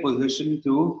would be in a position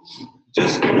to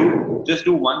just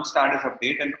do one status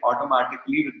update, and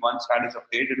automatically with one status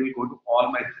update, it will go to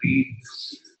all my 3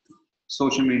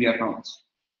 social media accounts.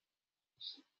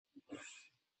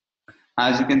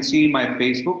 As you can see, my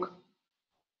Facebook,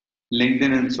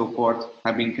 LinkedIn, and so forth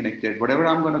have been connected. Whatever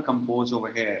I'm going to compose over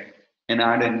here and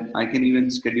add in, I can even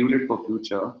schedule it for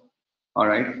future. All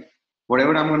right.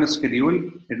 Whatever I'm going to schedule,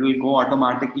 it will go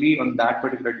automatically on that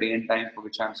particular day and time for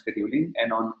which I'm scheduling,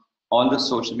 and on all the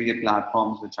social media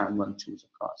platforms which I'm going to choose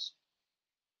across.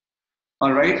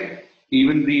 All right.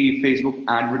 Even the Facebook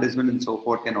advertisement and so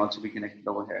forth can also be connected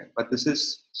over here. But this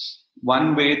is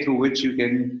one way through which you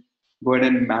can go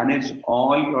ahead and manage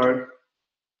all your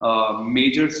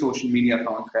major social media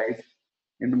accounts, guys,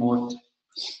 in the most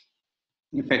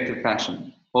effective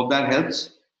fashion. Hope that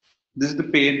helps. This is the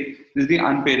paid, this is the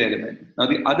unpaid element. Now,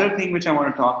 the other thing which I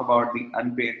want to talk about, the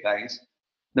unpaid guys,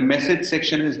 the message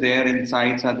section is there,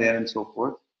 insights are there, and so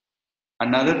forth.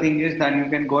 Another thing is that you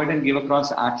can go ahead and give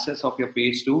across access of your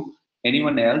page to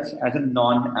anyone else as a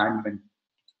non-admin.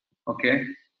 Okay.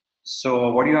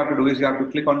 So what you have to do is you have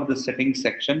to click onto the settings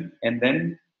section, and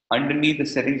then underneath the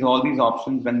settings, all these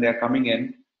options when they're coming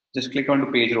in, just click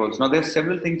onto page roles. Now there's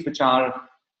several things which are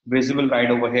visible right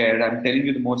over here. I'm telling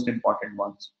you the most important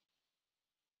ones.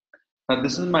 Now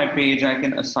this is my page. I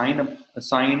can assign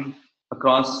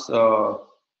across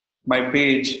my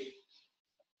page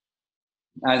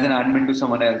as an admin to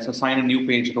someone else, assign a new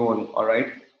page role. All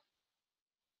right.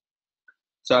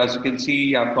 So as you can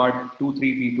see, I've got 2-3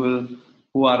 people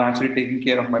who are actually taking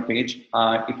care of my page.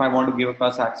 If I want to give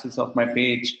across access of my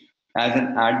page as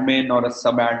an admin or a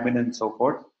sub-admin and so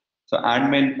forth. So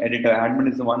admin, editor, admin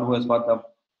is the one who has got the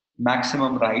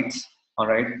maximum rights. All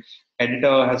right.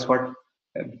 Editor has got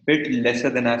a bit lesser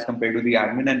than as compared to the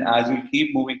admin. And as you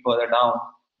keep moving further down,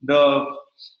 the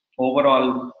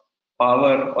overall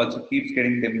power also keeps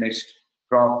getting diminished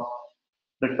from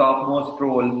the topmost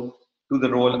role to the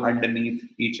role underneath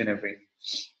each and every.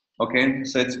 Okay,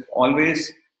 so it's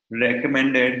always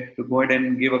recommended to go ahead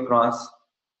and give across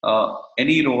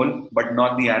any role, but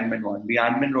not the admin one. The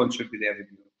admin role should be there with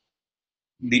you.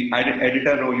 The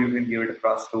editor role you can give it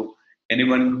across to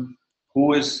anyone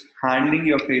who is handling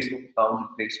your Facebook account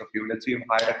in place of you. Let's say you've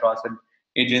hired across an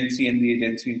agency and the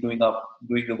agency is doing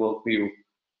the work for you.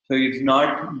 So it's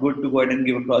not good to go ahead and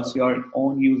give across your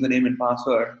own username and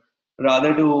password.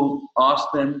 Rather to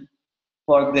ask them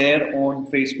for their own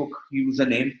Facebook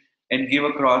username and give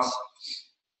across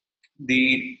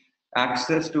the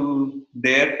access to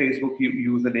their Facebook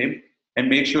username, and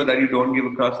make sure that you don't give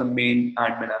across the main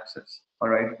admin access. All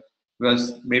right,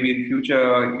 because maybe in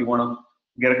future you want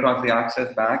to get across the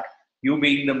access back. You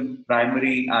being the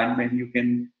primary admin, you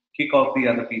can kick off the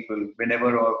other people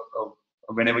whenever or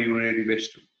whenever you really wish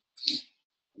to.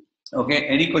 Okay,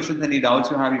 any questions, any doubts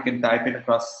you have, you can type in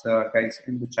across, guys,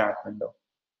 in the chat window.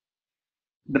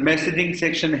 The messaging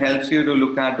section helps you to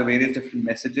look at the various different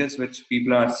messages which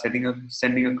people are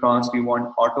sending across. You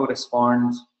want auto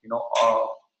response,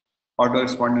 auto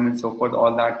respondent and so forth.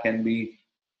 All that can be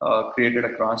created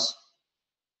across.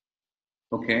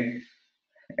 Okay,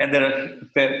 and there are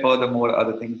furthermore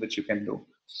other things which you can do.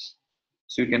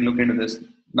 So you can look into this.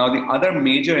 Now, the other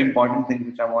major important thing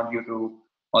which I want you to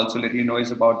also let you know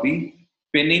is about the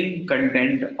pinning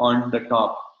content on the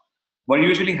top. What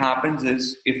usually happens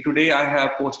is, if today I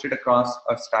have posted across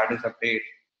a status update,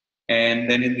 and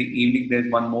then in the evening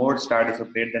there's one more status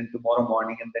update, then tomorrow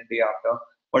morning, and then day after,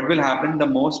 what will happen? The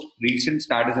most recent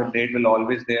status update will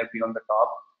always there be on the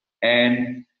top,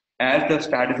 and as the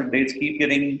status updates keep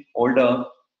getting older,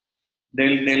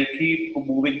 they'll keep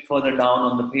moving further down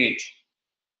on the page.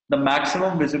 The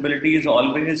maximum visibility is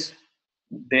always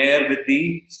there with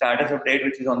the status update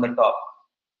which is on the top.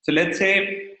 So let's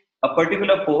say a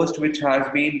particular post which has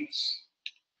been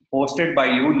posted by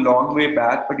you long way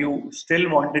back, but you still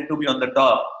want it to be on the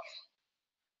top,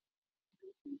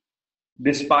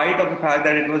 despite of the fact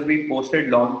that it was being posted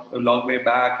long way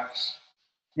back,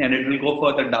 and it will go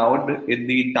further down in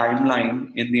the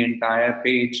timeline in the entire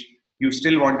page. You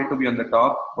still want it to be on the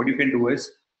top. What you can do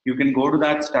is you can go to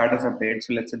that status update.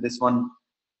 So let's say this one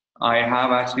I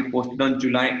have actually posted on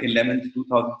July 11th,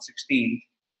 2016.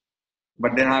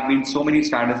 But there have been so many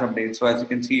status updates. So as you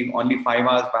can see, only 5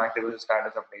 hours back, there was a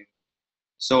status update.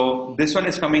 So this one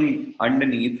is coming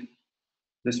underneath.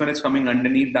 This one is coming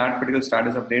underneath that particular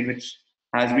status update, which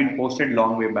has been posted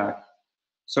long way back.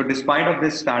 So despite of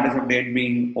this status update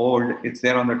being old, it's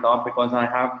there on the top because I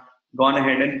have gone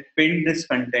ahead and pinned this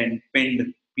content,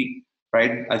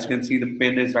 right? As you can see, the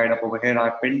pin is right up over here.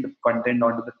 I pinned the content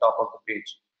onto the top of the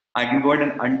page. I can go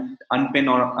ahead and unpin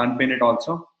or unpin it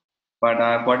also, but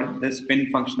I've got this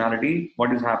pin functionality.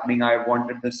 What is happening? I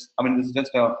wanted this. I mean, this is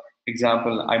just an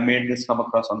example. I made this come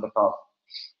across on the top.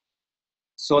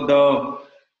 So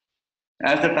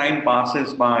as the time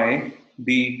passes by,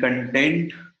 the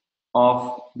content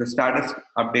of the status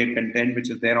update content, which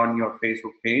is there on your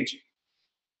Facebook page,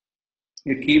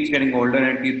 it keeps getting older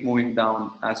and keeps moving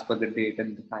down as per the date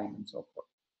and the time and so forth.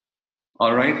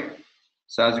 All right.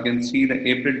 So as you can see, the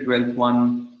April 12th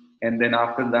one, and then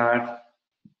after that,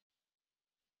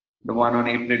 the one on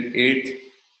April 8th.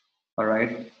 All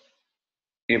right.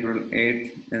 April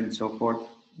 8th and so forth.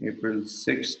 April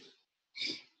 6th.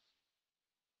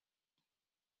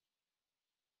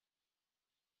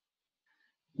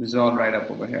 This is all right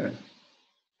up over here.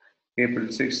 April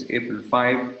 6th, April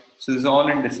 5th. So this is all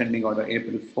in descending order.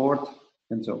 April 4th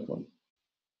and so forth.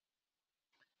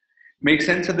 Makes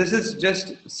sense. So this is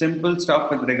just simple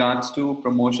stuff with regards to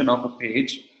promotion of a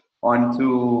page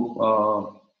onto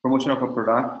promotion of a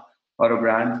product or a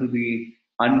brand through the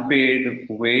unpaid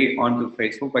way onto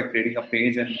Facebook by creating a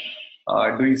page and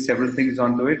doing several things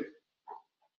onto it.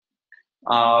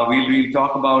 We'll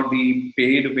talk about the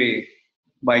paid way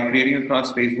by creating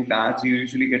across Facebook ads. You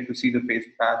usually get to see the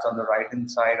Facebook ads on the right hand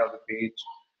side of the page,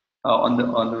 on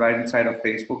the right hand side of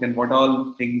Facebook, and what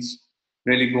all things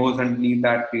really goes underneath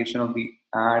that creation of the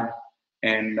ad,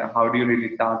 and how do you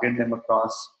really target them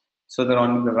across so that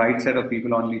on the right side of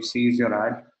people only sees your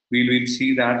ad. We'll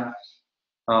see that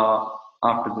uh,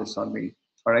 after this only.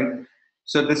 All right.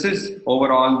 So this is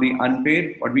overall the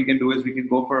unpaid. What we can do is we can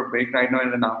go for a break right now,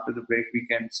 and then after the break we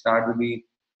can start with the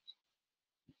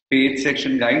paid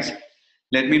section, guys.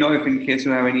 Let me know if in case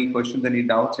you have any questions, any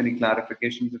doubts, any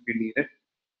clarifications if you need it.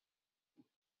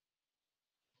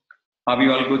 Are we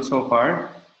all good so far?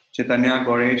 Chaitanya,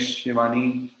 Goresh,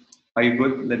 Shivani, are you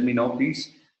good? Let me know, please,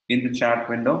 in the chat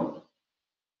window.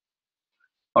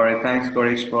 All right, thanks,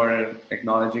 Goresh, for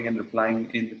acknowledging and replying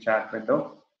in the chat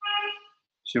window.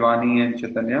 Shivani and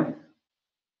Chaitanya,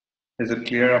 is it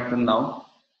clear up till now?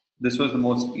 This was the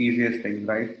most easiest thing,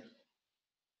 right?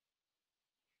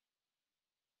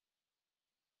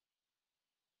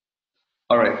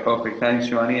 All right, perfect. Thanks,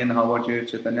 Shivani. And how about you,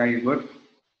 Chaitanya? Are you good?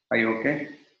 Are you okay?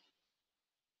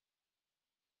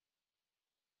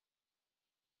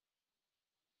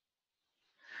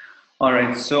 All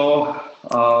right, so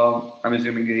I'm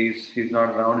assuming he's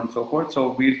not around and so forth.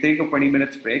 So we'll take a 20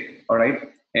 minutes break, all right?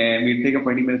 And we'll take a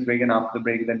 20 minutes break, and after the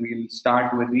break, then we'll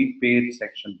start with the paid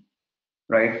section,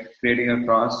 right? Creating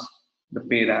across the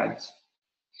paid ads.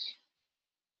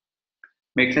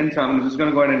 Make sense? So I'm just going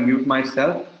to go ahead and mute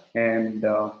myself, and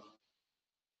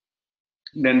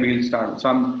then we'll start. So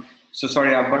I'm so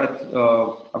sorry. I've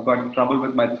got trouble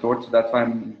with my throat, so that's why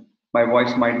my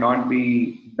voice might not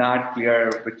be that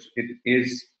clear, which it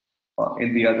is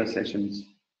in the other sessions,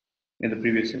 in the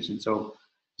previous session. So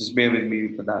just bear with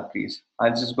me for that, please. I'll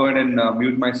just go ahead and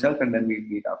mute myself, and then we'll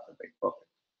meet after the break. Perfect.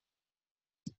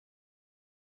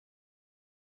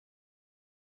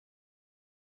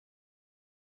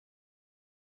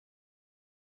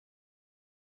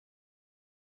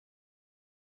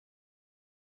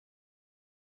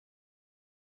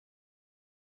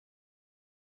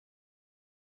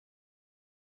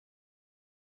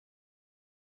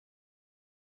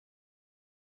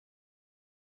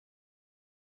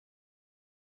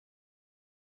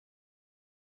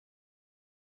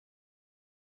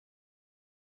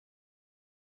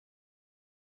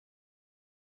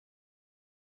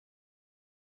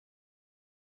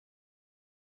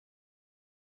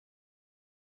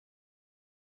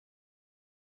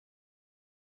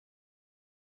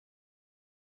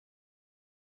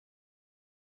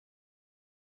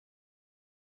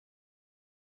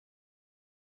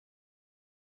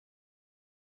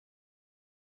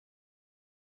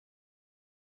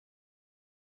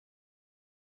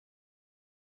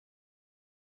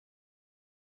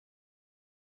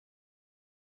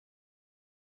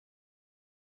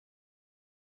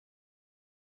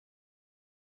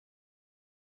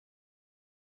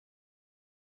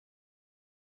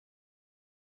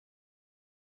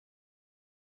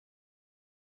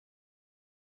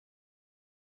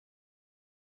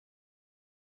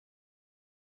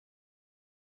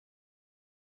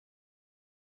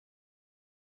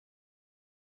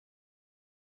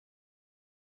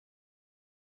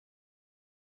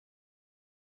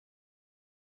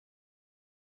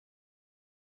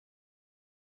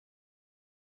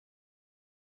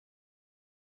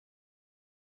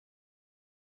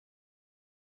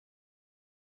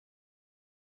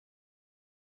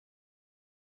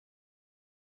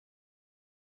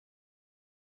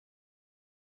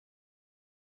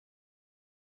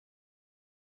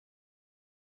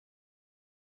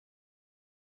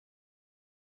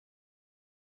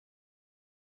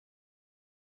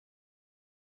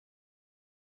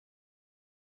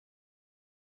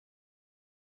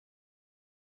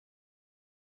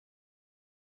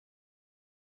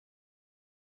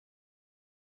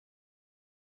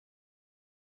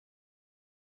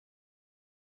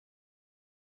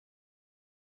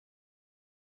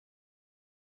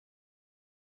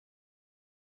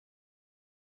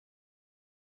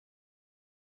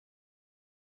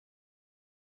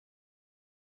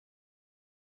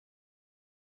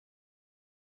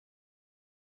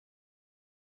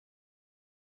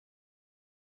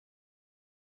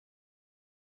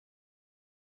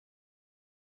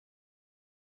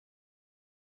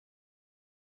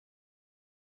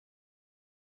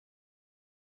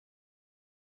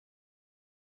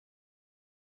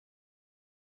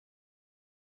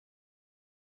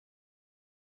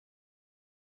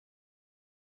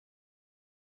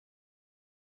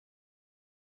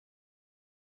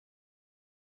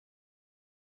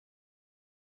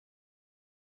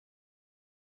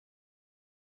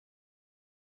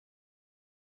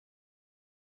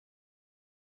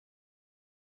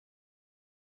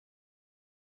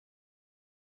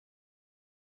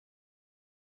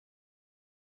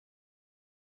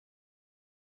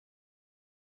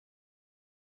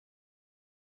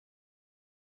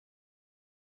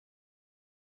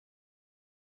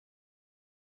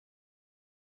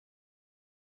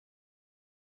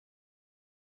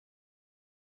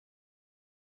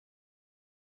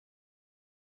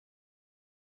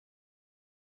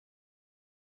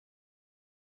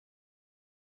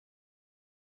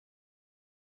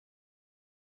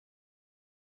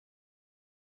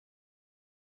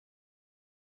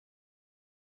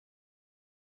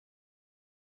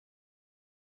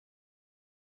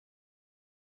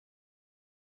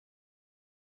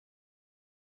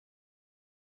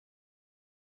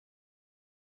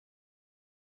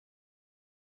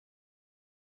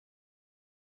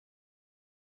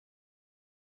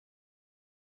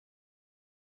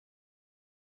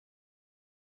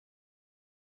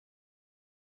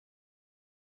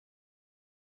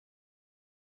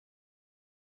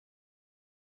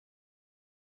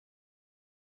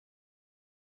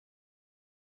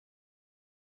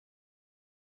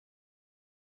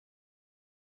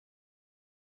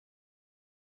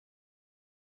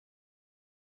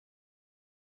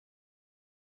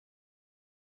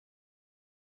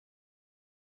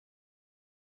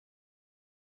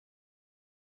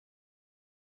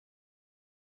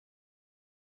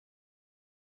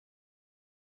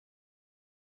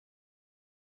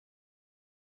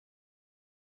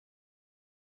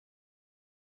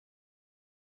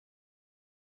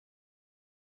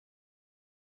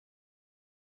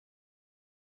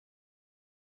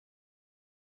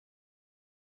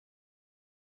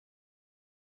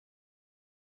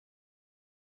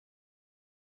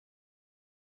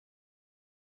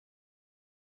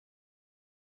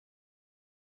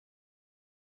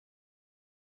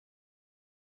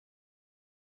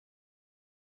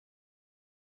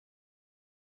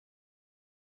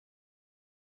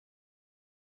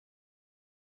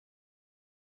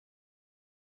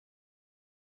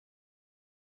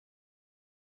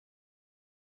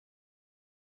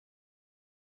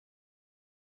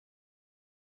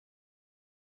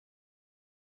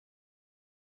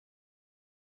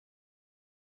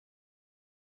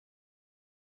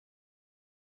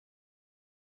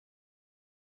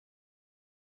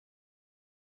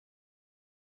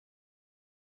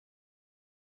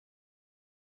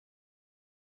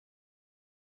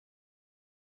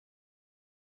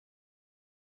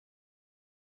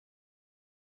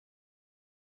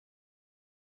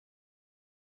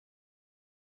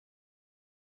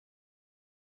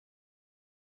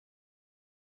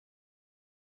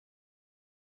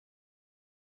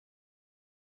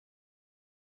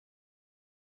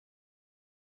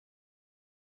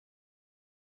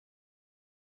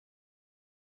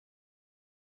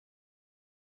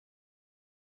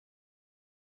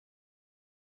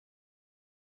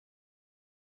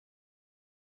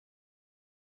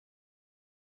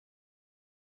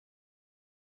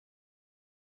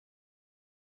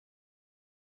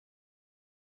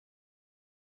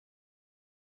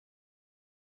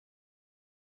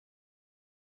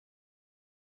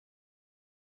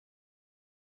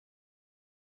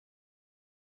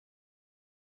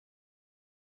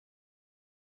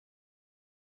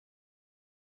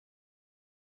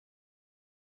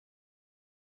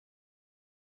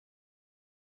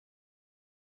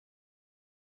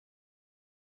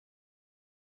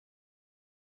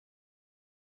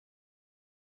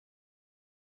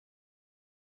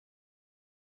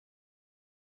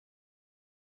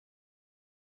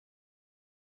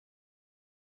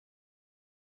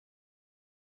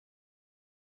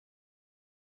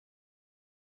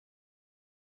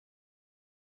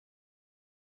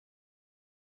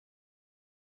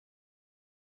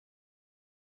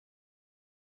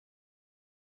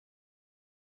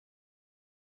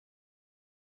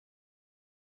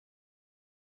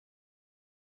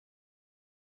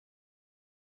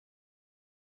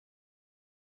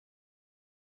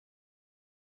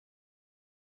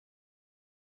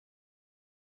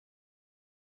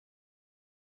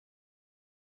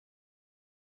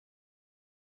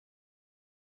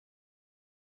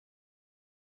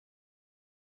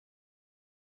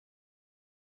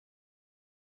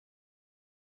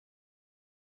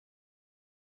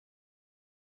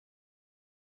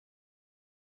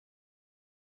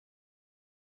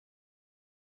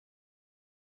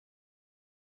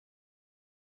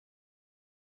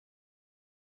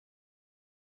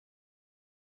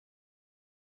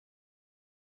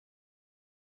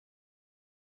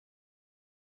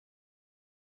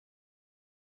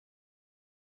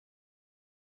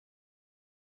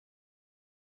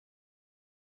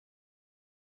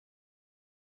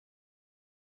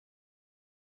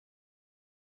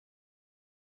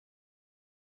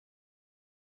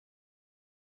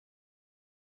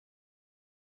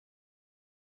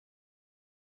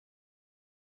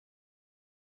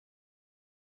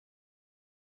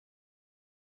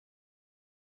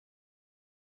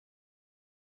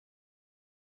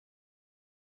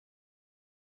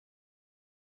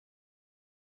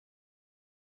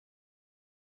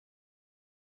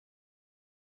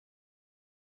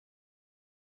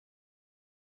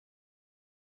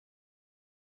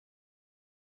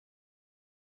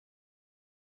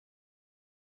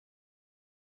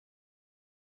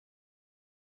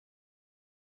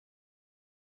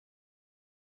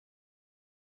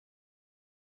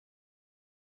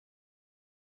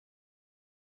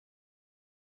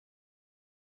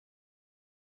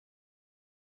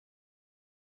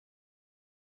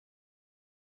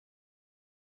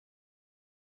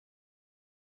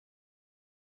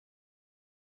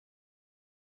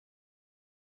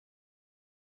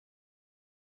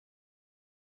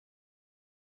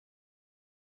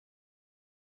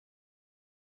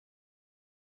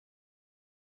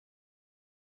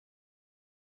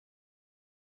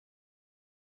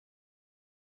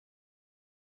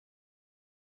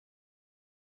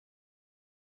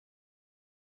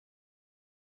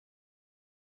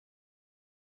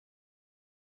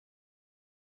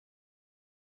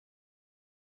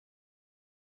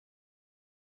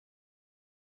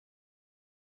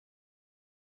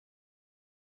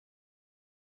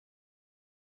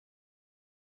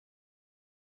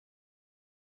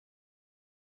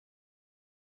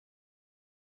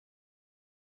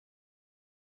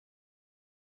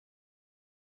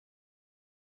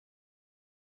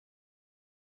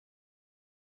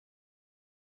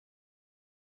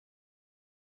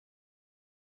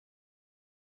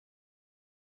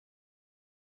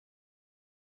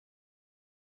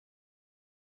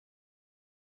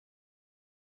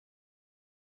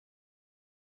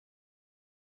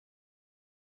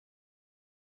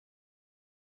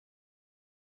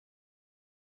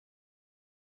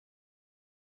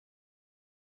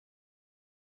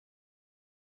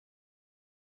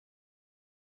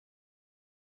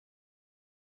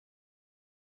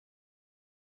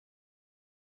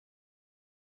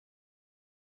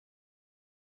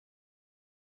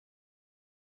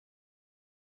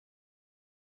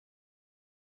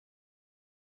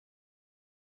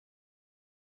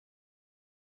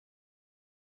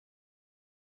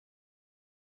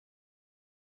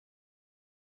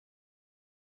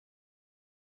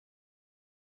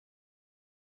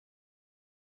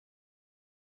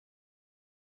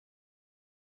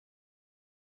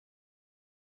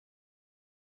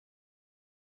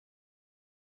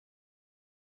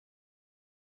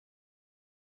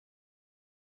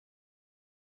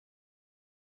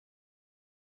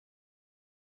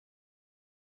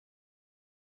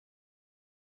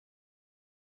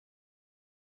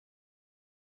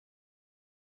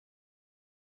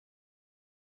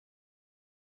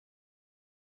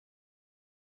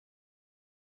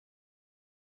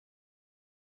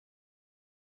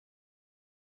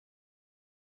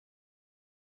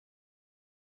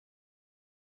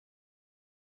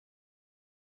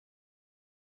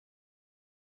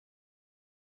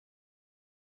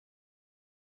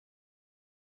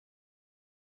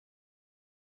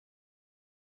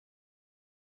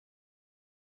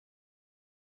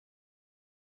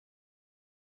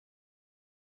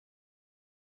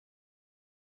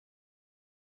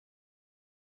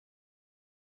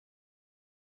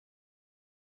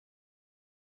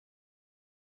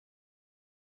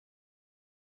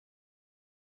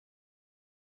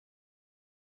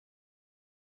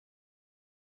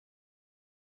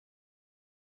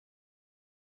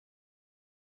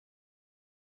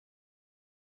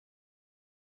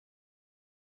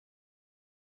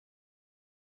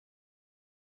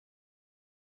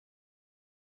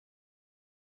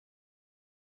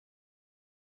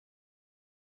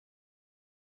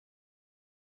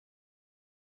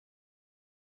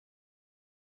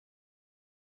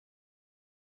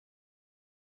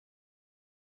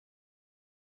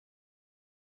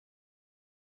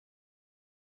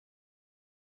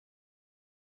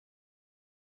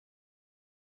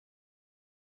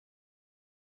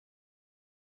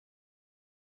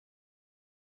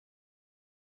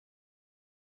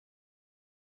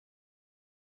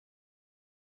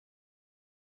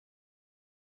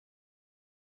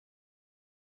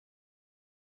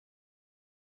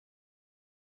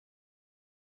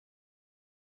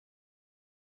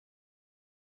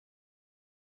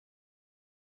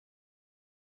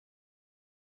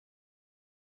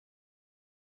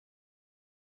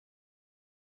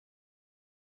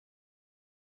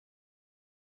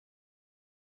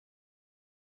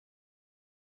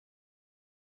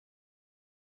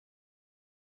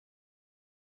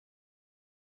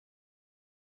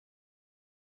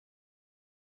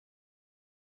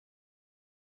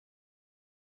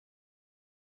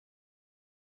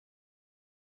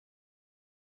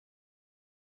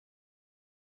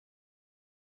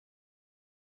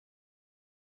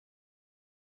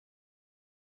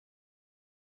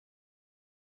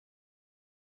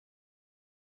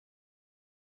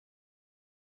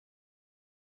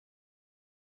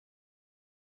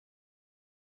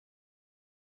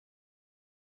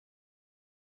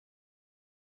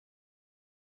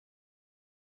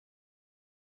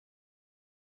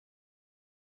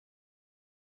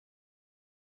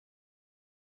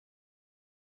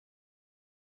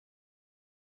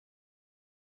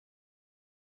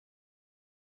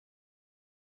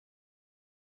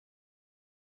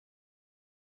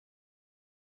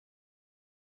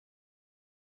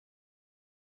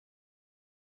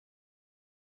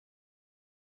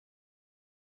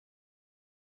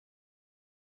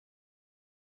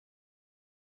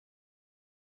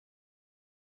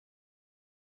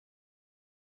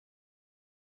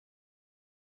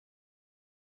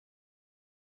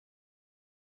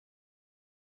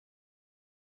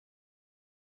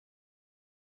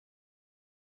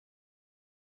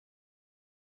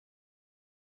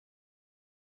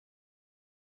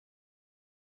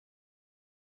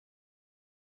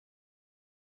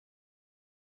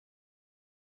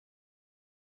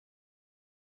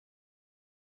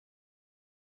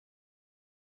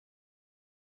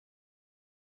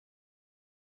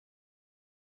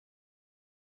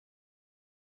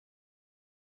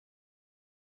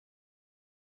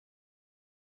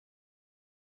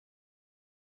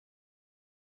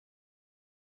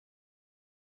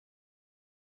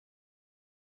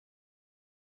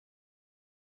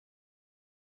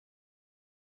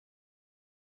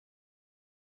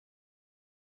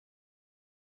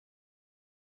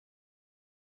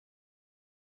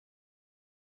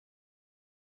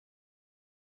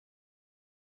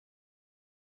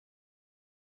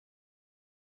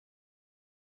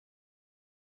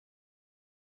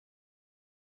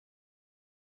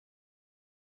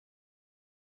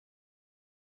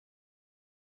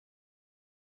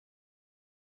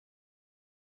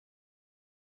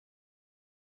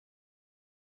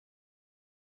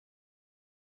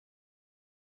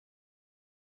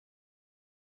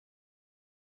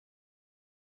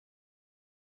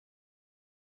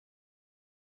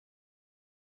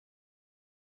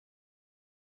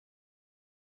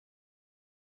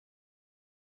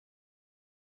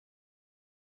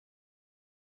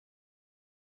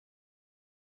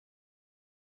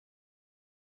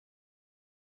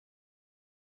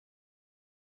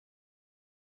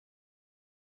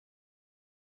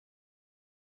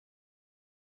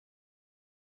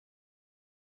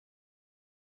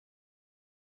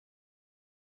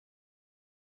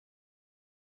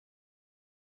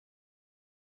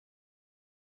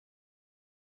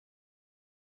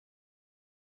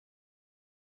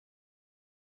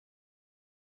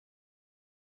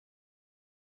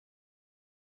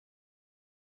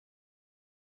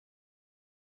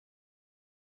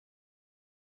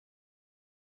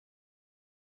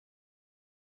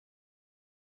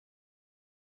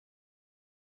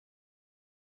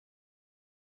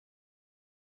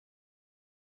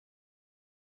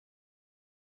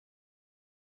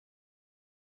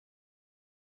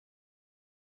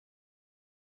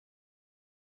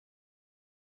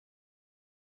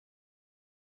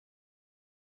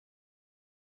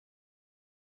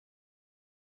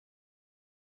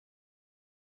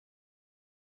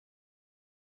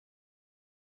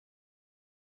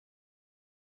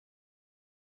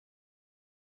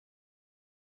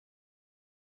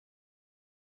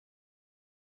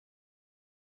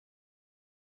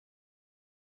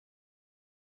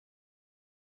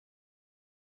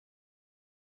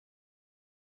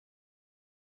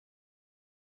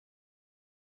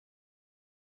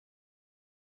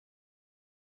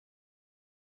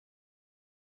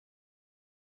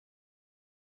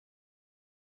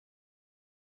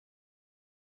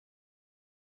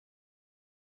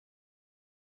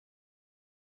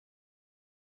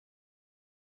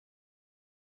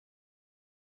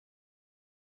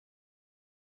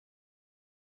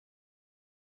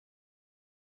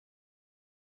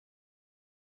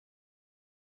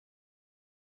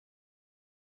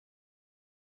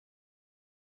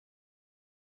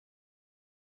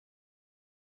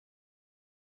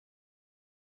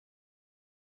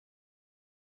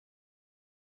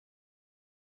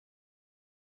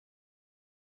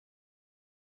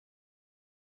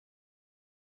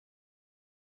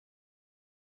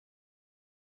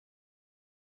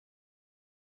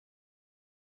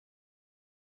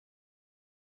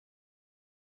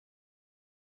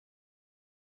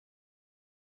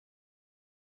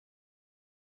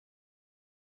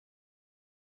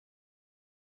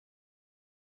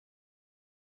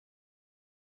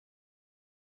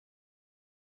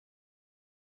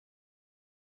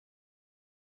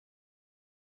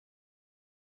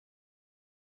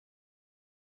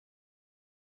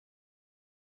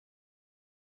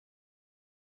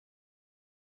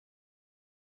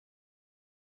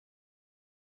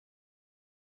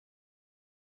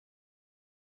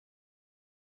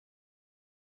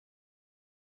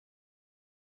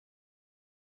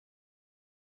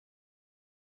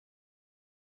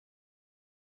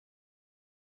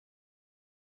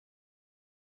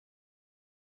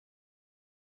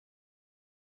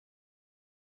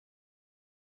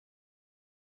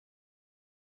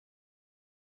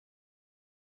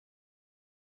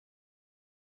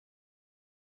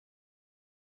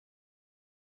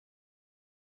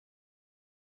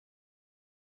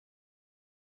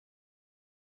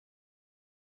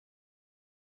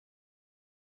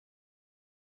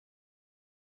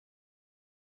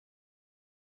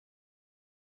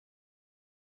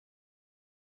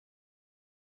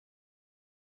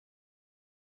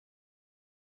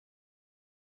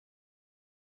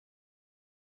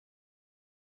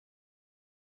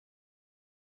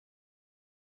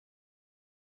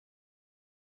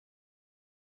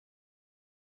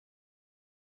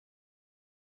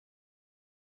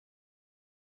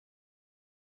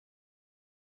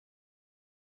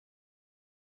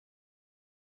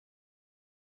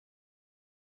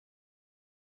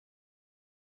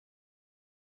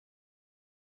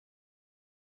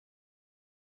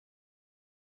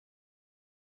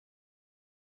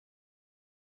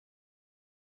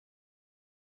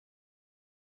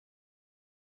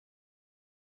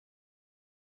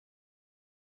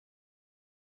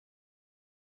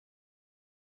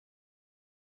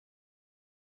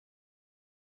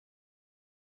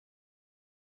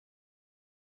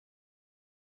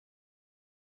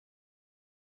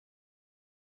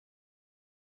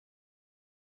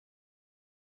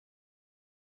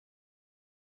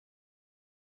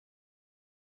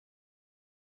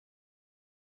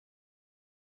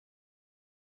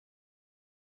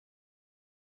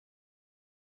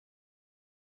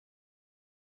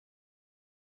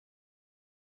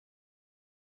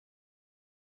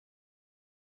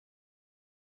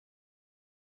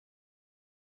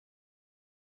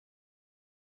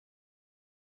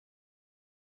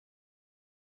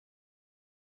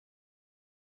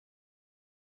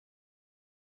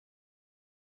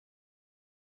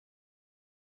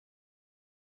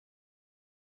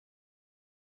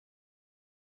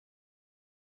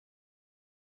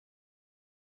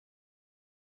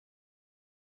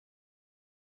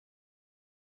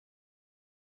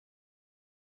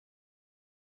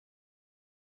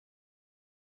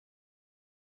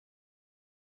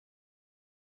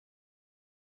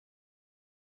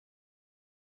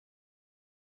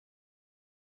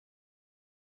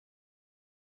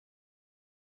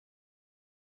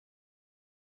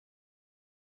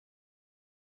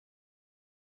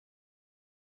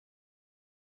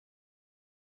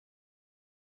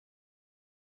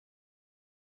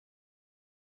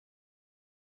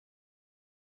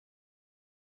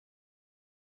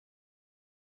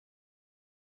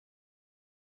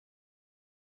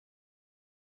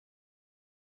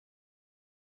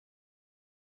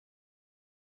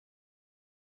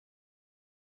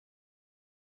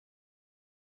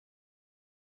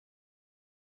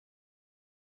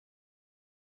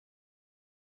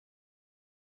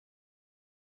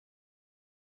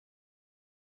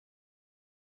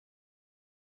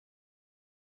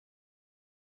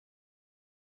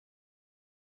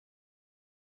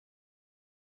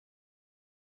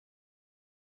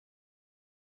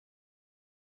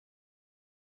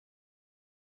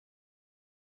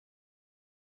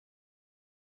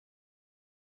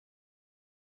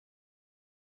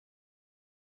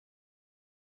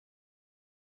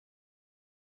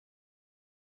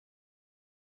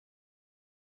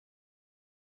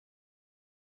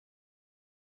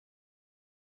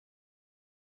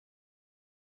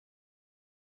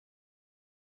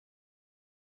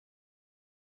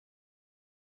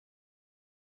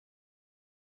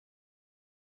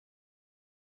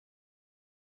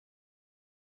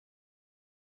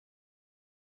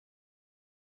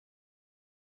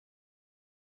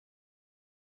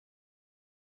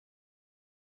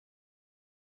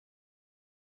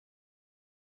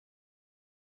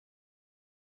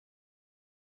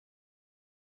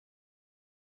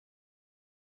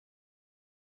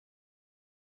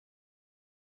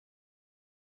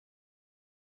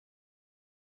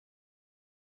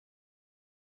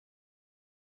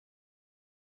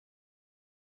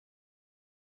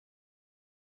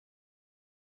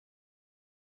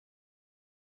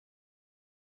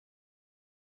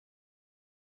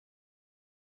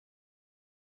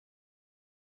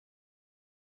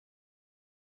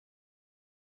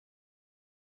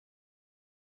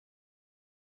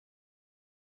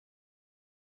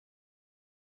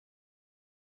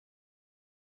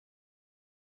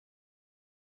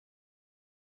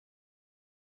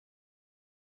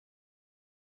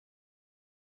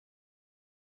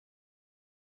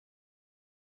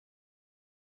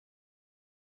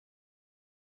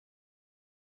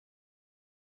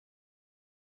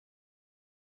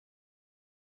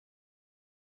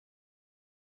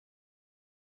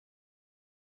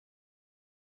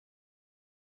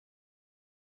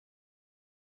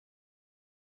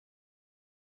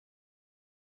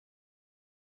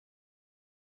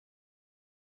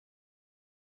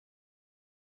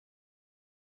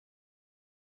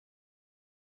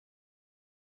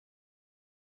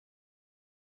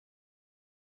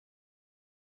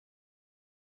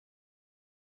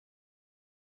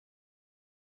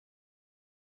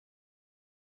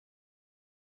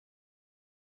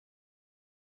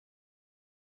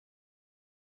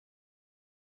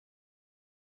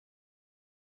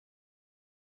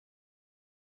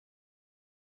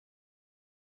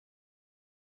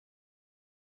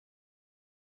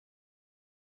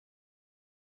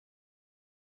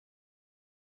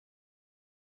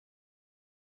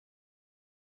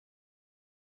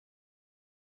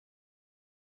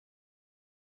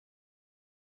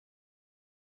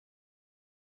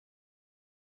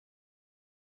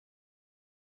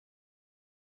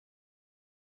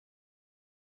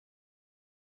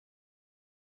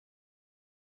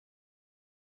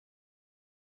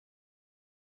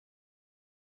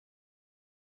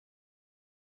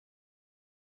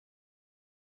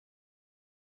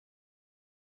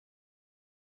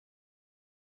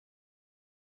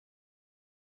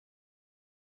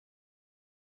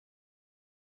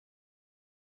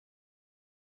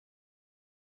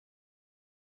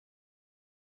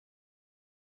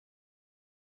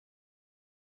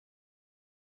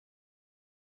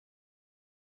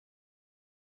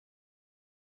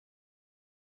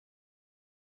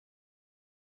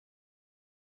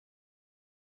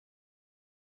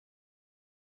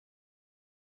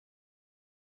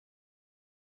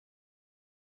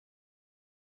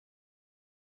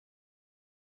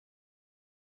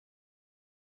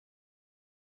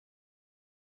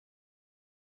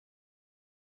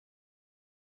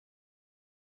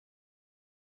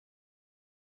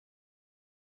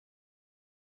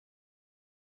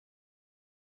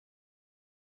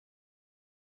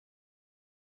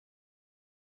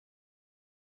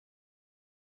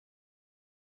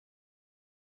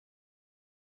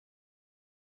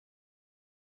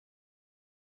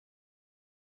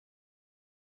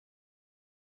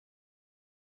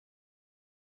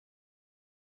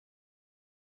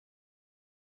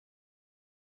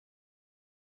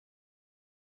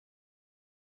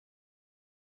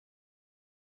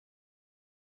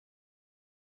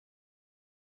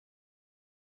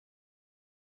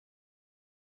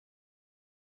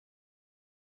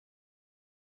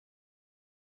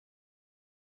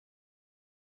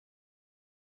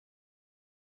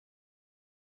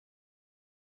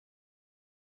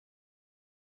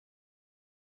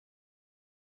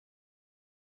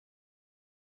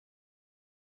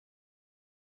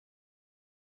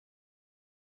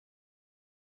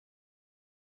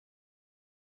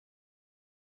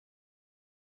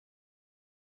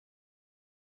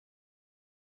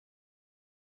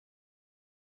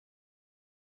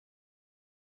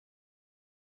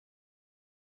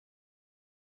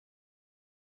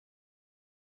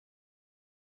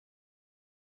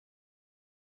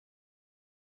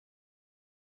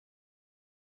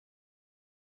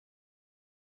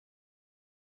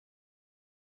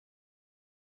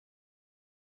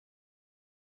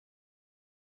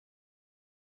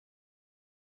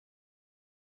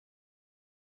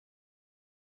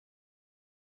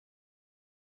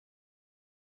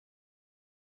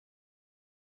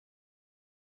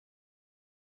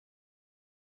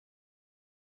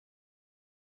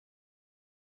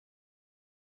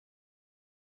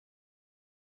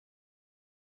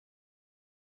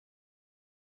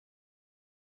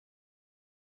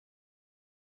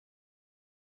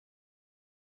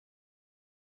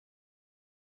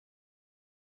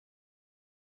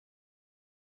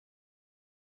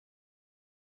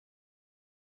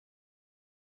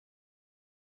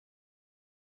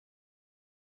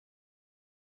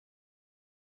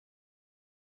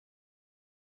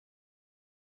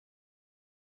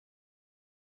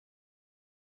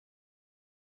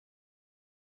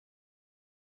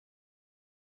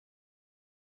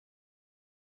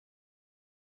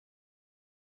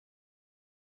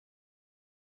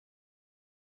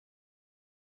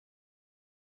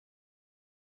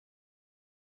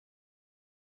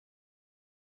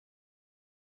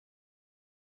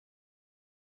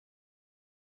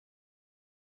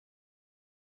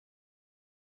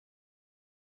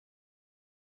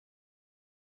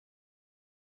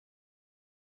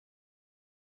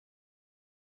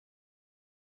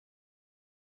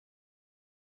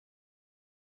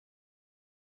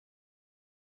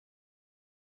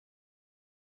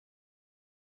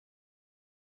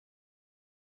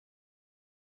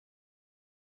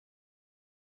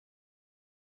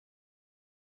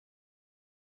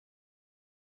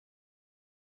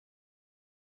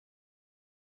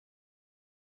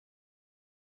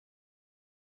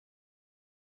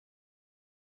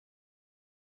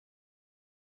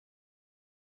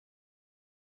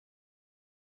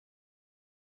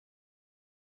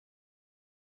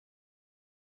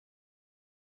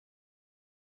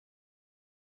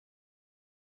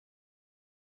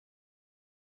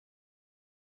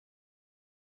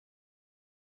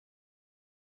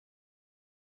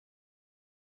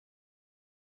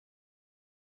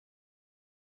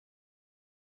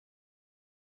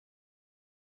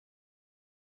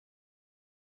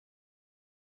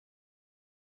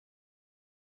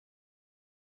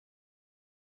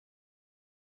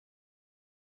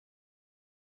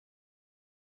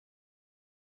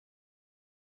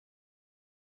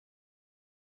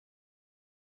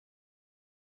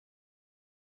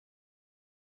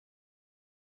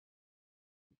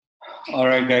 All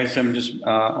right, guys,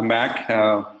 I'm back.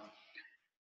 Can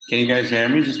you guys hear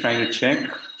me? Just trying to check.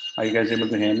 Are you guys able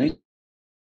to hear me?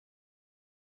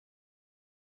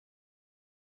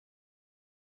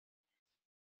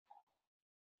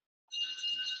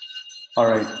 All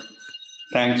right.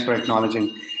 Thanks for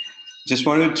acknowledging. Just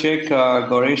wanted to check,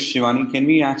 Goresh, Shivani, can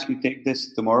we actually take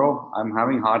this tomorrow? I'm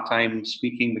having a hard time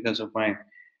speaking because of my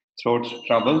throat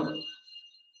trouble.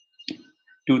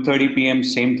 2:30 p.m.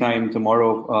 same time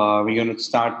tomorrow. We're going to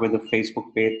start with the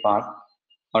Facebook paid part.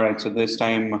 All right. So this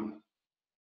time,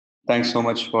 thanks so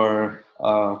much for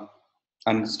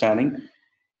understanding.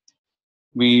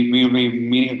 We will be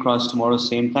meeting across tomorrow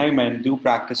same time and do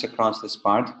practice across this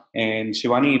part. And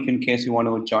Shivani, if in case you want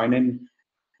to join in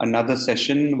another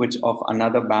session which of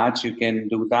another batch, you can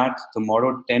do that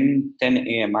tomorrow 10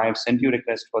 a.m. I have sent you a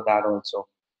request for that also.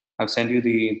 I've sent you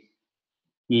the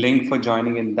link for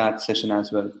joining in that session as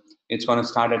well. It's going to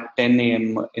start at 10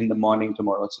 a.m. in the morning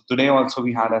tomorrow. So today also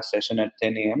we had a session at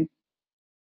 10 a.m.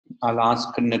 I'll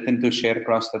ask Nitin to share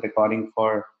across the recording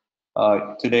for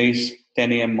today's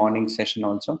 10 a.m. morning session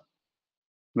also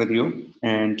with you.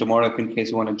 And tomorrow, if in case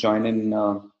you want to join in,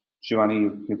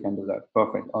 Shivani, you can do that.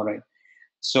 Perfect. All right.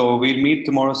 So we'll meet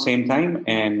tomorrow same time,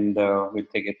 and we'll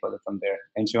take it further from there.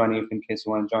 And Shivani, if in case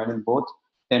you want to join in both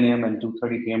 10 a.m. and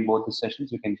 2:30 p.m. both the sessions,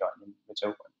 you can join in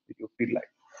whichever one you feel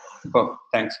like. Perfect.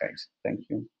 Thanks, guys. Thank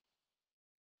you.